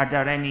that, are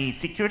there any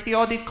security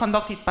audit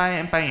conducted by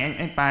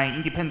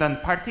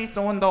independent parties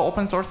on the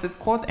open source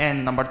code?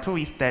 And number two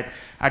is that,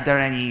 are there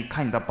any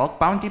kind of bug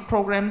bounty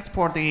programs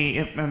for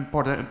the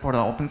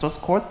open source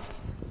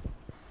codes?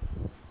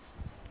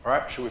 All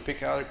right, should we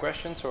pick other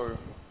questions, or?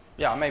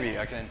 Yeah, maybe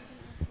I can.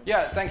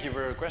 Yeah, thank you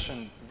for your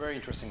question. Very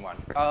interesting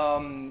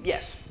one.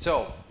 Yes,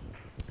 so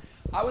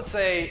I would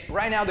say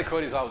right now the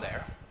code is out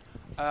there.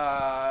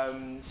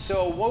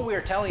 So what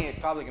we're telling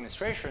public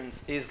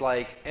administrations is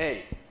like,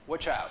 hey,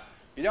 watch out.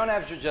 You don't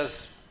have to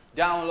just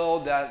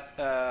download that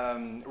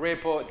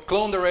repo,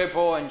 clone the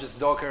repo, and just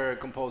Docker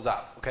compose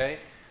out, okay?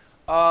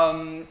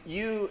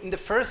 In the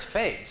first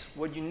phase,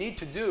 what you need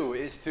to do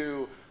is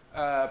to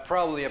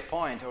probably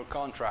appoint or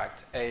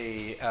contract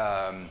a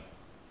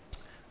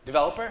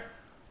developer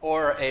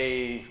or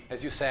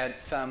as you said,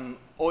 some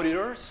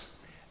auditors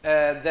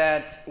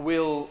that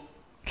will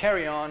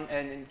carry on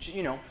and,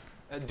 you know,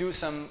 do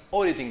some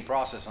auditing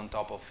process on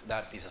top of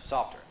that piece of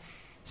software.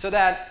 So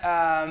that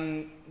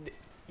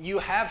you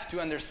have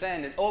to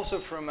understand that also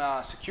from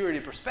a security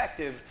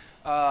perspective,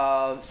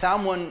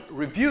 someone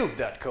reviewed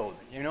that code,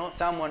 you know,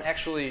 someone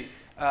actually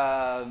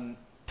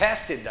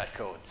tested that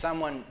code,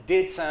 someone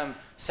did some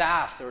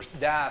SAST or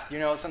DAST, you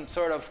know, some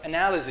sort of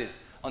analysis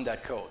on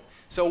that code.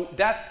 So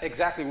that's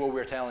exactly what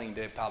we're telling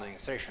the public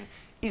administration.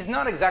 It's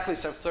not exactly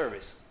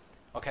self-service,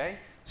 okay?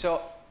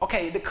 So,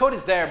 okay, the code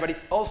is there, but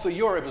it's also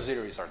your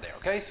repositories are there,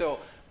 okay? So,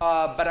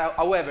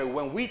 however,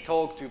 when we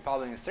talk to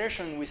public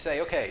administration, we say,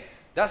 okay,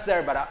 that's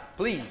there, but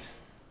please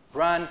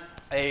run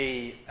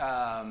a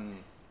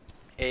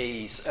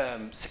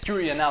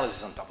security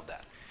analysis on top of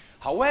that.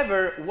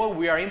 However, what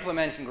we are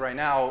implementing right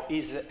now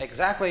is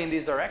exactly in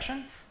this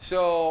direction.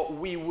 So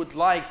we would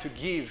like to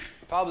give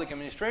public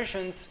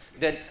administrations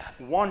that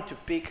want to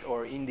pick,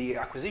 or in the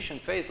acquisition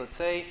phase, let's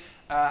say,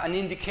 an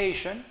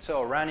indication,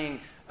 so running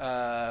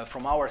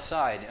from our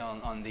side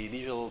on the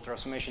digital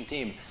transformation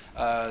team,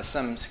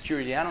 some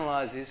security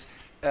analysis,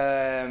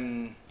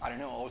 I don't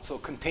know, also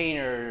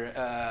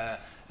container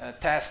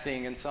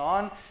testing and so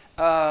on.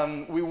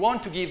 We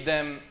want to give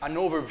them an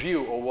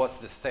overview of what's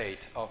the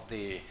state of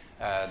the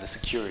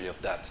security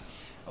of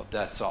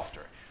that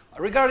software.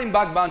 Regarding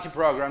bug bounty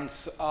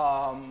programs,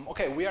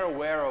 okay, we are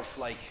aware of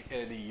like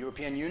the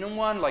European Union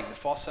one, like the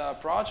FOSSA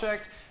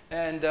project,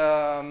 and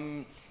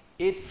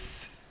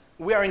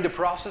we are in the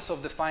process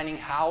of defining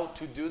how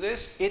to do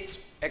this. It's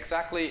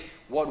exactly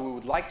what we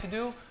would like to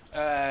do.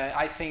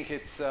 I think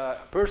it's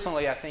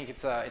personally, I think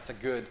it's a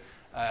good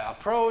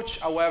approach.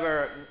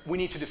 However, we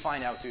need to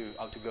define how to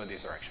go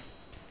this direction.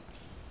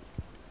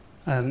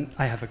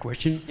 I have a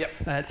question.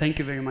 Yep. Thank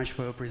you very much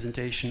for your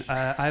presentation.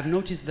 I've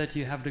noticed that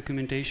you have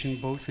documentation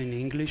both in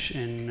English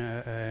and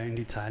in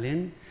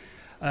Italian.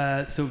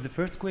 So the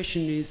first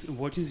question is,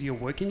 what is your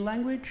working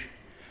language?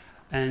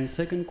 And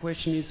second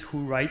question is, who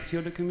writes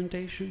your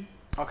documentation?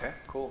 Okay,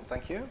 cool,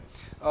 thank you.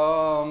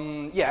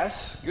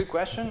 Yes, good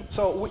question.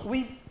 So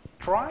we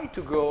try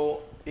to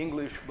go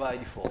English by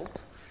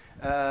default,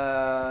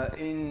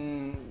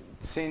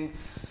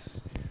 since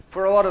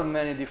for a lot of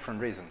many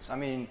different reasons. I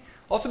mean,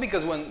 also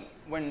because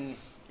when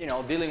you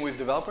know, dealing with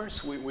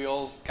developers, we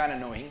all kind of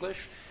know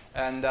English,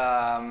 and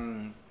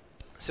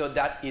so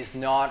that is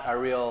not a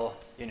real,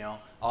 you know,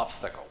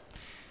 obstacle.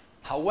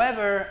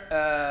 However,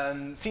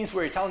 since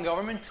we're Italian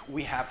government,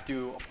 we have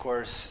to, of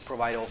course,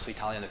 provide also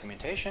Italian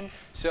documentation.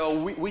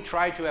 So we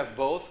try to have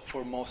both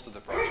for most of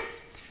the projects.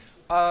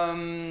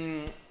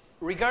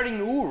 Regarding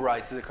who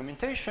writes the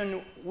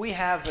documentation, we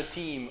have a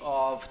team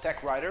of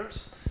tech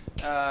writers,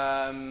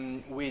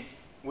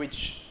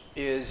 which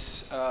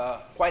is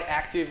quite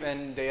active,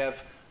 and they have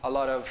a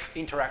lot of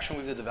interaction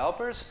with the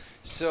developers.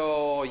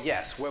 So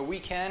yes, where we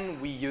can,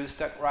 we use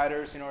tech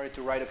writers in order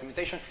to write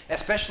documentation,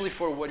 especially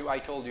for what I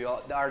told you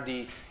are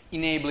the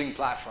enabling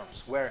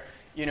platforms, where,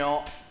 you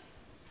know,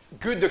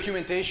 good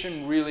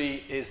documentation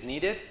really is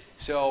needed.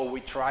 So we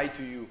try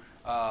to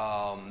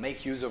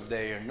make use of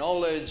their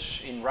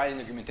knowledge in writing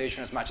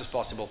documentation as much as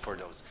possible for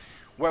those.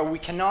 Where we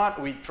cannot,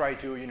 we try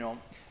to, you know,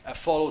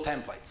 follow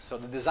templates. So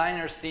the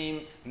designers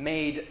team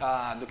made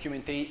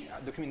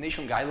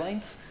documentation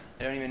guidelines.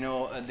 I don't even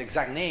know the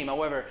exact name.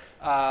 However,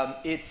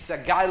 it's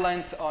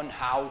guidelines on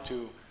how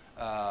to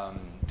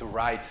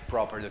write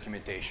proper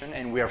documentation,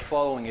 and we are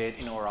following it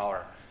in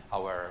all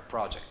our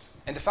projects.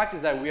 And the fact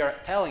is that we are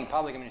telling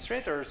public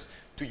administrators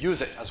to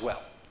use it as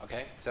well.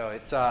 Okay, so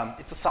it's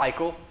a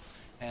cycle,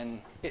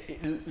 and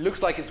it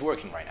looks like it's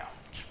working right now.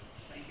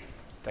 Thank you.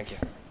 Thank you.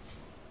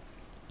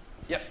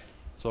 Yep.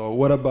 So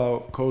what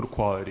about code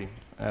quality?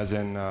 As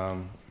in,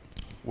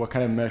 what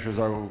kind of measures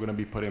are we going to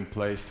be put in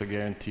place to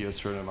guarantee a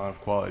certain amount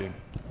of quality?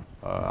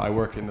 I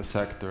work in the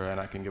sector, and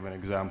I can give an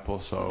example.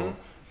 So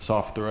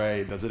software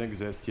A doesn't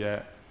exist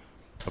yet.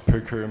 A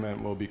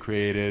procurement will be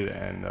created,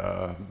 and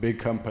a big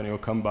company will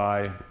come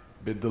by,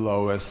 bid the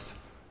lowest,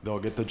 they'll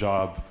get the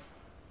job,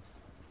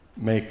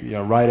 make, you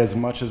know, write as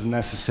much as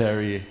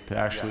necessary to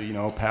actually, you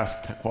know,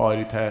 pass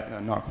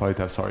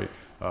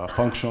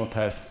functional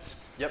tests.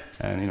 Yep.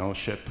 And, you know,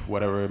 ship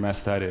whatever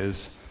mess that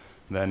is.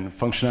 Then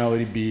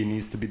functionality B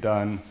needs to be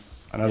done.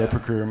 Another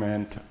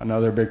procurement,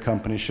 another big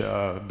company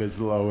bids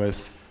the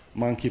lowest.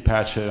 Monkey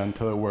patch it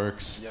until it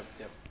works. Yep,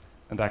 yep.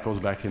 And that goes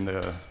back in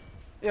the...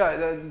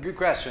 Yeah, good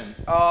question.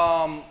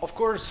 Of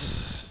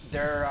course,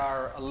 there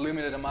are a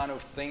limited amount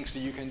of things that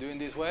you can do in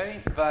this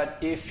way. But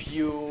if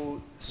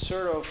you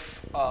sort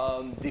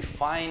of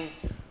define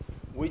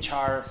which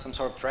are some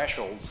sort of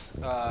thresholds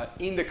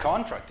in the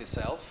contract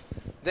itself,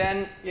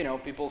 then, you know,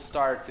 people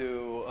start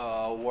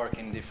to work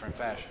in different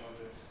fashion.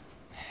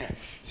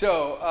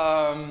 So,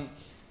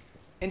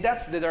 and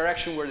that's the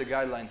direction where the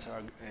guidelines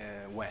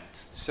went.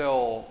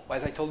 So,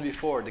 as I told you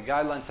before, the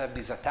guidelines have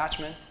these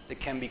attachments that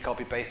can be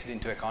copy-pasted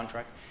into a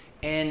contract.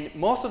 And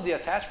most of the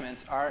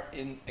attachments are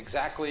in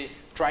exactly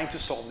trying to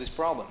solve this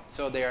problem.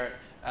 So they're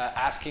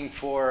asking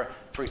for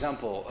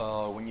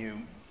example, when you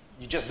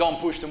just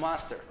don't push to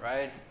master,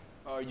 right?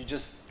 Or you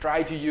just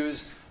try to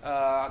use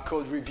a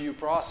code review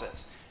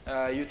process.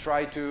 You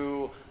try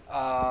to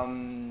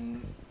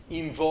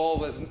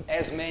involve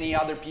as many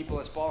other people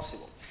as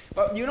possible.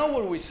 But you know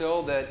what we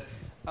saw, that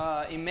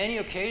in many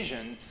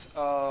occasions,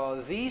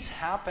 these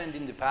happened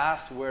in the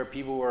past where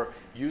people were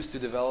used to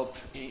develop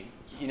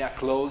in a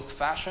closed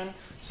fashion.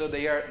 So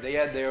they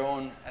had their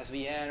own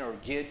SVN or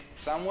Git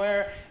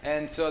somewhere,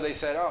 and so they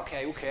said, oh,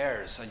 okay, who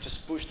cares? I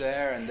just push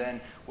there, and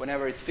then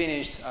whenever it's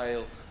finished,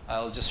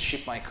 I'll just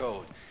ship my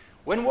code.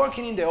 When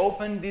working in the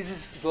open, this is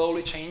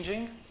slowly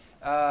changing.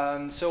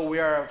 So we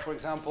are, for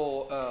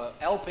example,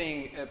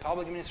 helping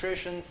public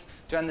administrations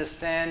to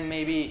understand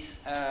maybe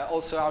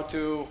also how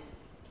to,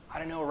 I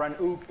don't know, run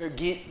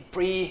Git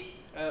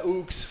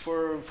pre-hooks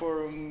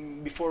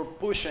before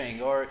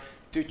pushing, or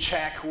to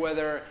check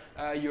whether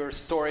you're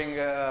storing,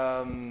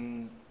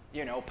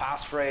 you know,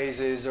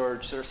 passphrases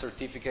or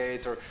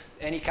certificates or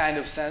any kind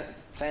of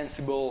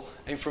sensible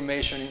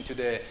information into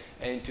the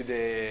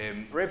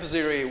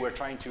repository. We're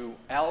trying to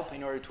help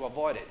in order to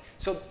avoid it.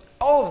 So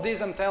all of this,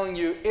 I'm telling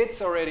you,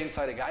 it's already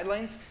inside the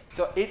guidelines.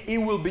 So it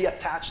will be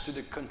attached to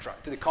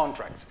the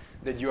contracts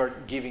that you are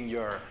giving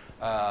your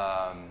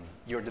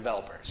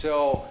developer.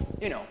 So,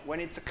 you know, when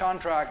it's a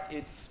contract,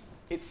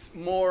 it's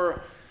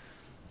more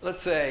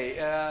let's say,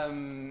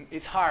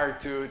 it's hard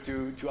to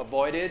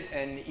avoid it,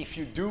 and if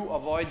you do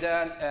avoid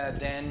that,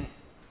 then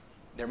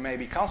there may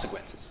be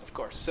consequences, of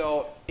course.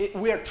 So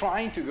we are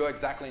trying to go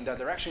exactly in that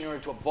direction in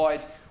order to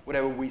avoid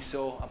whatever we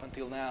saw up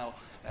until now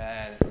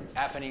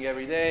happening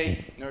every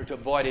day, in order to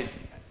avoid it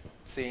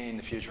seeing in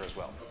the future as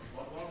well.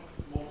 One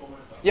small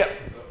comment. Yeah.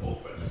 The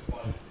openness by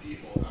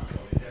default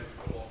actually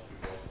helps a lot,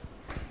 because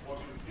what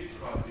you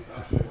described is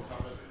actually what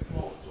happens with the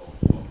closed source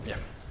software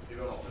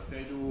development.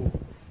 They do.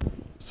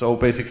 So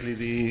basically,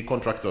 the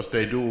contractors,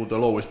 they do the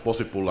lowest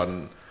possible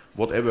and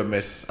whatever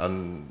mess,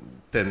 and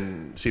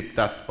then ship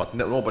that, but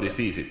nobody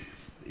sees it.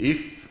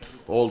 If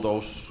all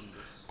those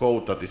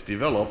code that is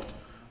developed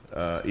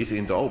is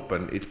in the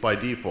open, it by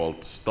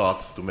default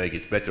starts to make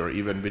it better,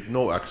 even with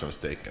no actions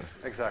taken.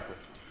 Exactly.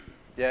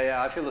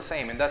 Yeah, I feel the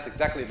same, and that's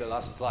exactly the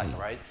last slide,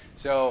 right?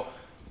 So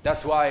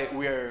that's why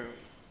we're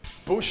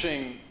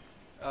pushing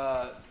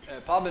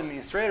public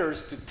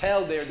administrators to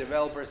tell their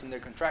developers and their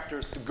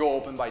contractors to go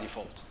open by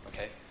default.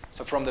 Okay,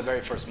 so from the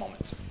very first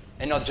moment,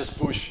 and not just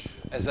push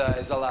as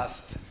the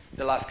last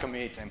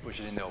commit and push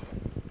it in the open.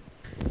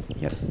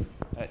 Yes.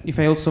 If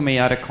I also may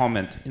add a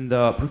comment, in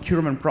the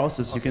procurement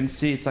process, you can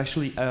see it's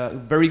actually a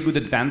very good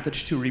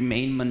advantage to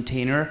remain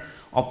maintainer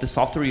of the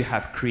software you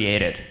have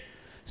created.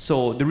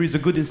 So there is a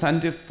good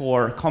incentive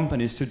for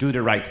companies to do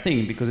the right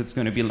thing, because it's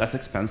going to be less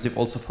expensive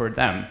also for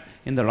them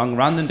in the long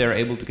run, and they're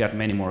able to get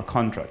many more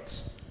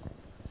contracts.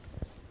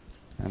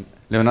 And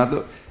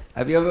Leonardo,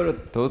 have you ever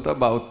thought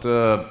about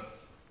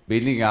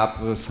building up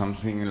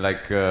something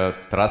like a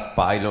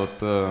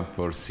Trustpilot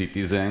for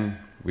citizen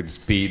with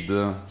speed,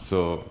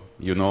 so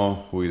you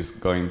know who is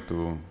going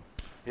to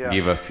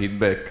give a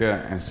feedback,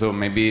 and so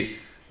maybe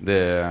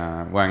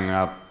when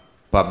a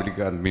public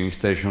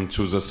administration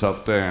chooses a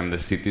software and the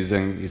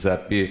citizen is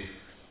happy,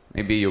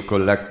 maybe you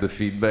collect the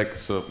feedback,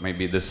 so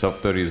maybe the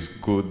software is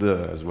good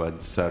as well,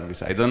 the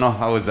service. I don't know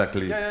how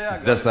exactly,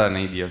 it's just an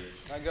idea.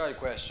 I got your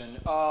question.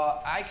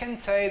 I can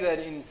say that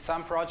in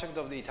some project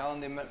of the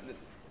Italian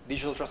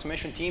digital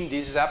transformation team,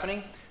 this is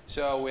happening.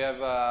 So we have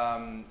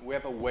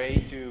a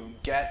way to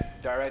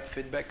get direct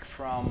feedback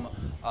from,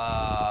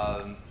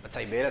 let's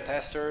say, beta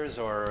testers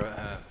or,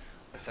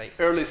 let's say,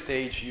 early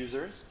stage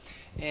users.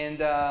 And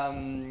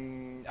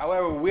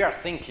however, we are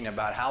thinking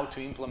about how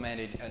to implement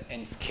it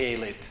and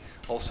scale it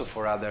also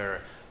for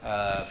other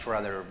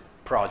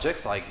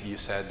projects. Like you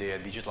said, the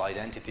digital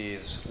identity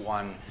is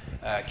one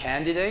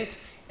candidate.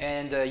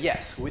 And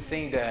yes, we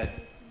think that,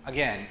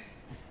 again,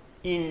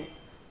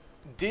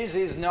 this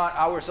is not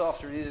our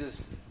software. It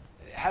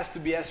has to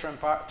be as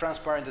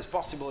transparent as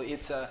possible.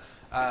 It's a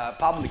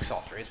public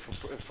software. It's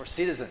for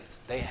citizens.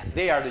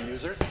 They are the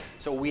users.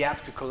 So we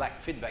have to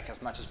collect feedback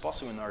as much as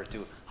possible in order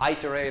to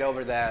iterate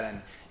over that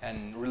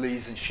and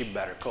release and ship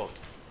better code.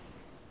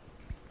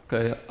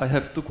 Okay, I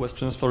have two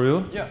questions for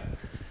you. Yeah.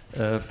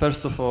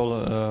 First of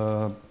all,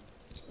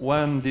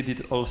 when did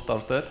it all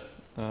started?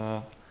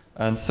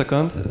 And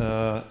second,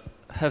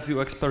 have you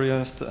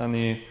experienced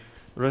any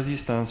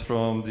resistance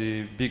from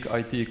the big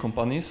IT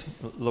companies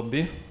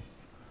lobby?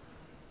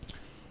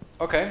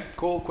 Okay,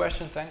 cool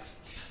question, thanks.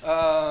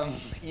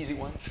 Easy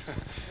ones.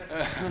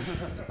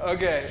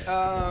 Okay,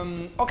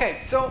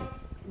 okay, so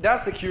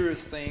that's the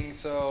curious thing.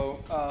 So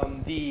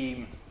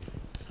the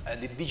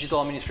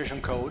digital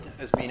administration code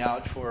has been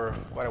out for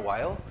quite a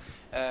while.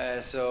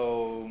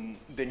 So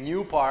the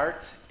new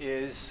part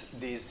is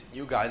these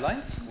new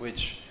guidelines,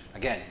 which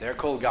again, they're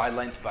called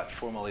guidelines, but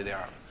formally they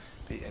are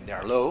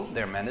low,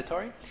 they're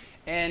mandatory.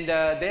 And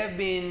they have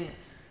been,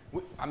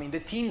 I mean, the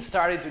team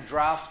started to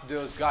draft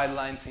those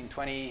guidelines in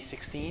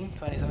 2016,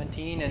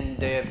 2017, and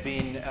they have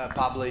been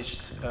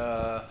published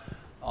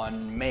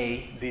on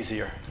May this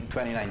year, in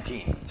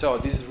 2019. So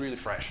this is really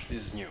fresh,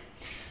 this is new.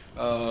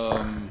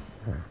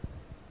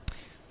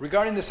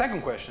 Regarding the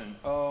second question,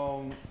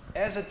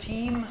 as a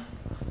team,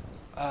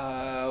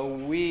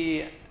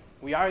 we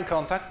are in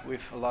contact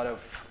with a lot of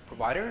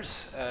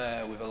providers,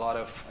 with a lot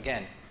of,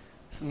 again,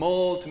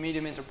 small to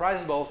medium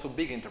enterprises, but also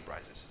big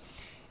enterprises.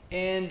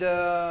 And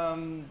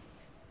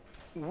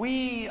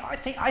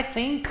I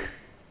think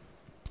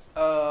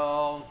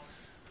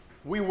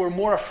we were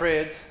more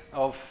afraid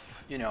of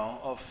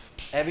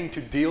having to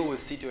deal with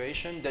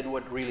situation than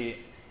what really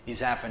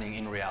is happening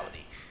in reality.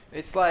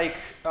 It's like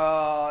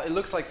it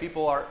looks like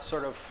people are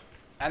sort of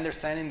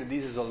understanding that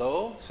this is a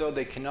law, so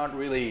they cannot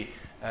really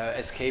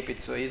escape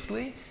it so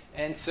easily,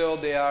 and so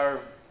they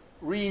are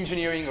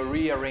re-engineering or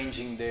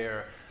rearranging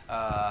their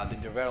the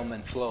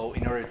development flow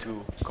in order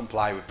to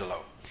comply with the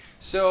law.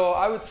 So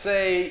I would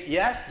say,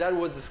 yes, that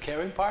was the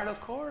scary part, of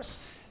course,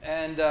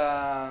 and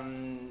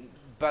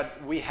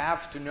but we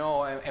have to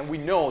know, and we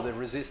know that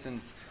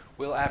resistance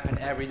will happen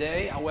every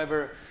day.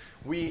 However,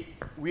 we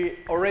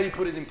already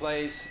put it in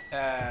place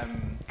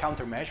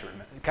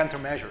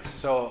countermeasures.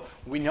 So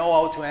we know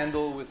how to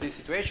handle with this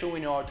situation. We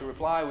know how to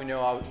reply. We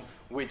know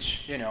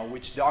which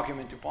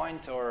document to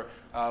point or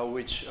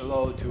which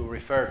law to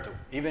refer to,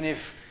 even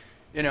if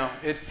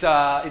it's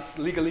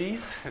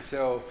legalese.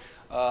 So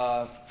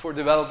for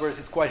developers,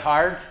 it's quite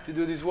hard to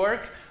do this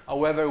work.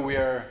 However, we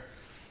are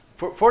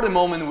for the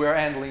moment, we're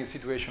handling the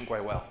situation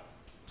quite well.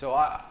 So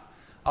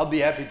I'll be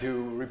happy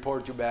to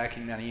report you back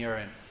in a year,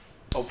 and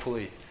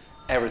hopefully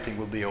everything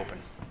will be open.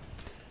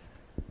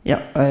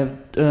 Yeah, I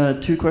have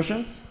 2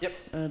 questions. Yep.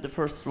 The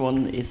first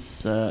one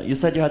is, you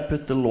said you had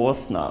put the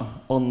laws now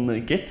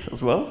on Git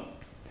as well.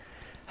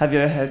 Have you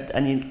had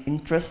any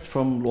interest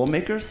from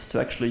lawmakers to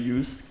actually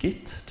use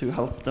Git to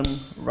help them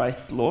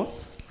write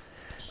laws?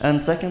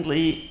 And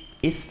secondly,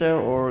 is there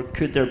or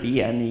could there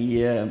be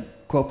any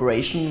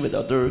cooperation with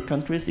other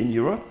countries in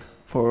Europe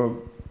for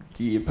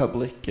the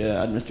public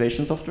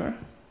administration software?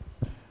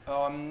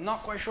 I'm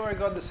not quite sure I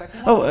got the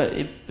second one. Oh,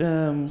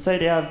 say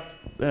they have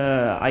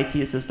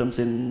IT systems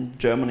in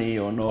Germany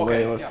or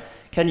Norway, Okay, yeah.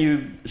 Can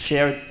you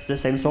share the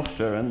same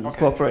software and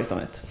cooperate on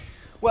it?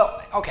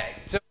 Well, okay.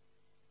 So,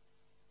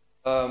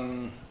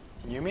 you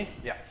hear me?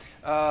 Yeah.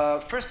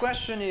 First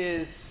question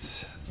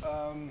is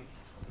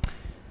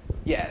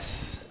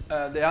yes.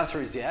 The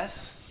answer is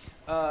yes.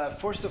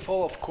 First of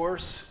all, of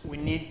course, we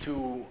need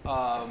to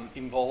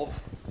involve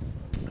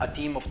a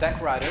team of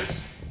tech writers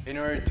in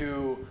order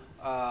to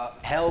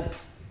help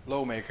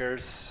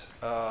lawmakers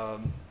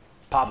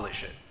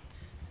publish it.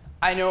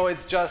 I know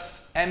it's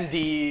just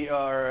MD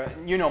or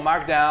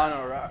Markdown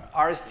or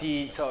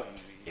RST, so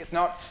it's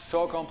not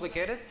so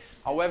complicated.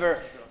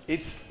 However,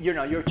 it's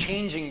you're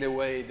changing the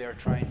way they're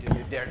trying to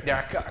do.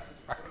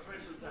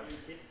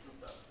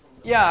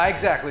 Yeah,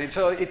 exactly.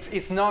 So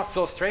it's not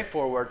so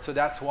straightforward. So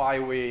that's why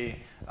we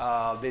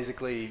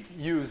basically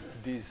use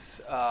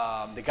these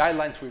the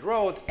guidelines we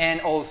wrote,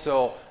 and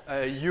also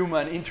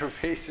human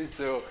interfaces.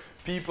 So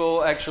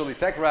people, actually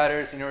tech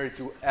writers, in order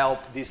to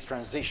help this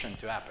transition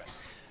to happen.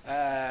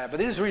 But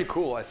this is really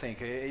cool. I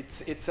think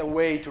it's a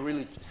way to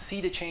really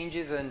see the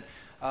changes, and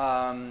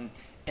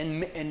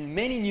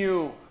many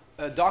new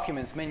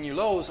documents, many new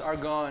laws are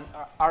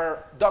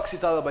Docs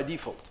Italia by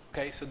default.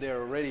 Okay, so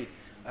they're already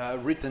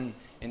written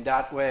in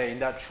that way, in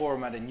that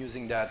format, and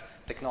using that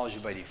technology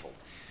by default.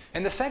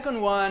 And the second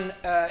one,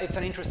 it's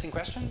an interesting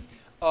question.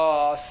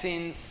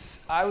 Since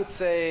I would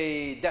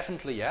say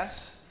definitely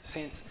yes.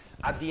 Since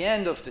at the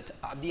end of the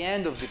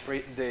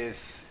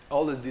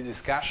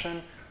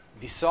discussion,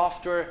 the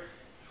software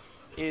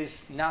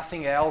is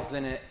nothing else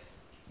than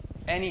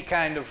any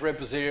kind of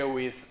repository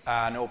with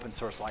an open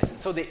source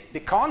license. So the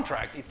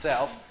contract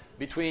itself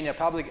between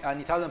an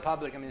Italian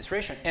public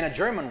administration and a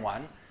German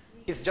one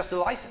is just a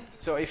license.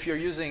 So if you're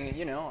using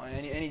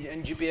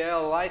any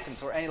GPL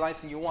license or any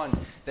license you want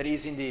that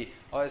is in the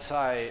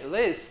OSI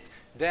list,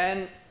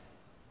 then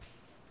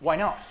why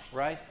not,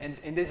 right?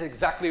 And this is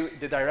exactly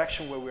the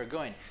direction where we're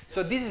going.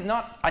 So this is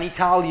not an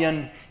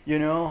Italian,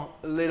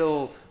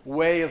 little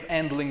way of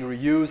handling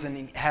reuse, and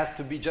it has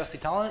to be just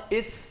Italian.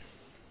 It's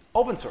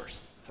open source.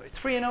 So it's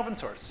free and open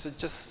source. So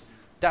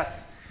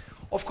that's,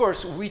 of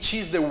course, which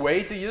is the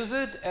way to use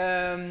it.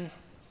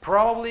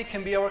 Probably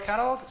can be our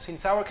catalog.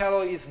 Since our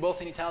catalog is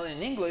both in Italian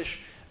and English,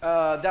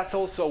 that's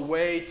also a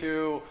way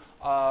to,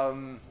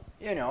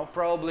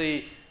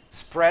 probably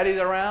spread it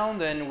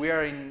around, and we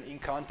are in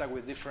contact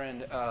with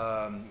different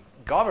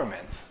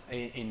governments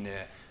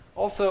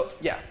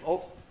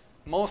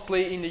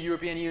mostly in the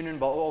European Union,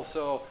 but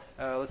also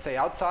let's say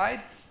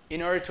outside,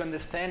 in order to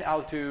understand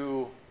how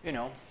to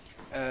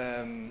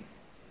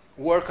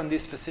work on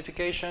this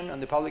specification, on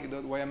the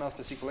public.yml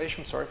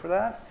specification. Sorry for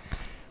that.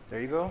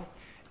 There you go.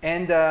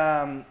 And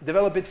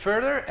develop it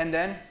further, and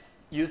then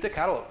use the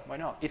catalog. Why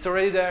not? It's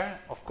already there.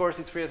 Of course,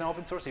 it's free as an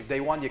open source. If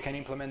they want, you can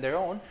implement their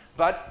own.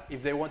 But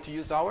if they want to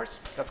use ours,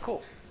 that's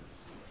cool.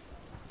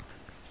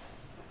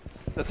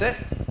 That's it.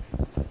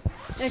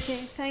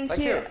 Okay, thank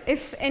you.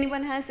 If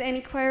anyone has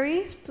any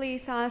queries,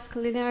 please ask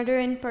Leonardo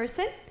in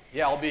person.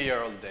 Yeah, I'll be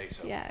here all day.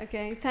 So. Yeah,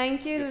 okay.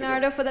 Thank you,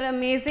 Leonardo, for that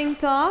amazing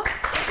talk.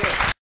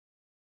 Thank you.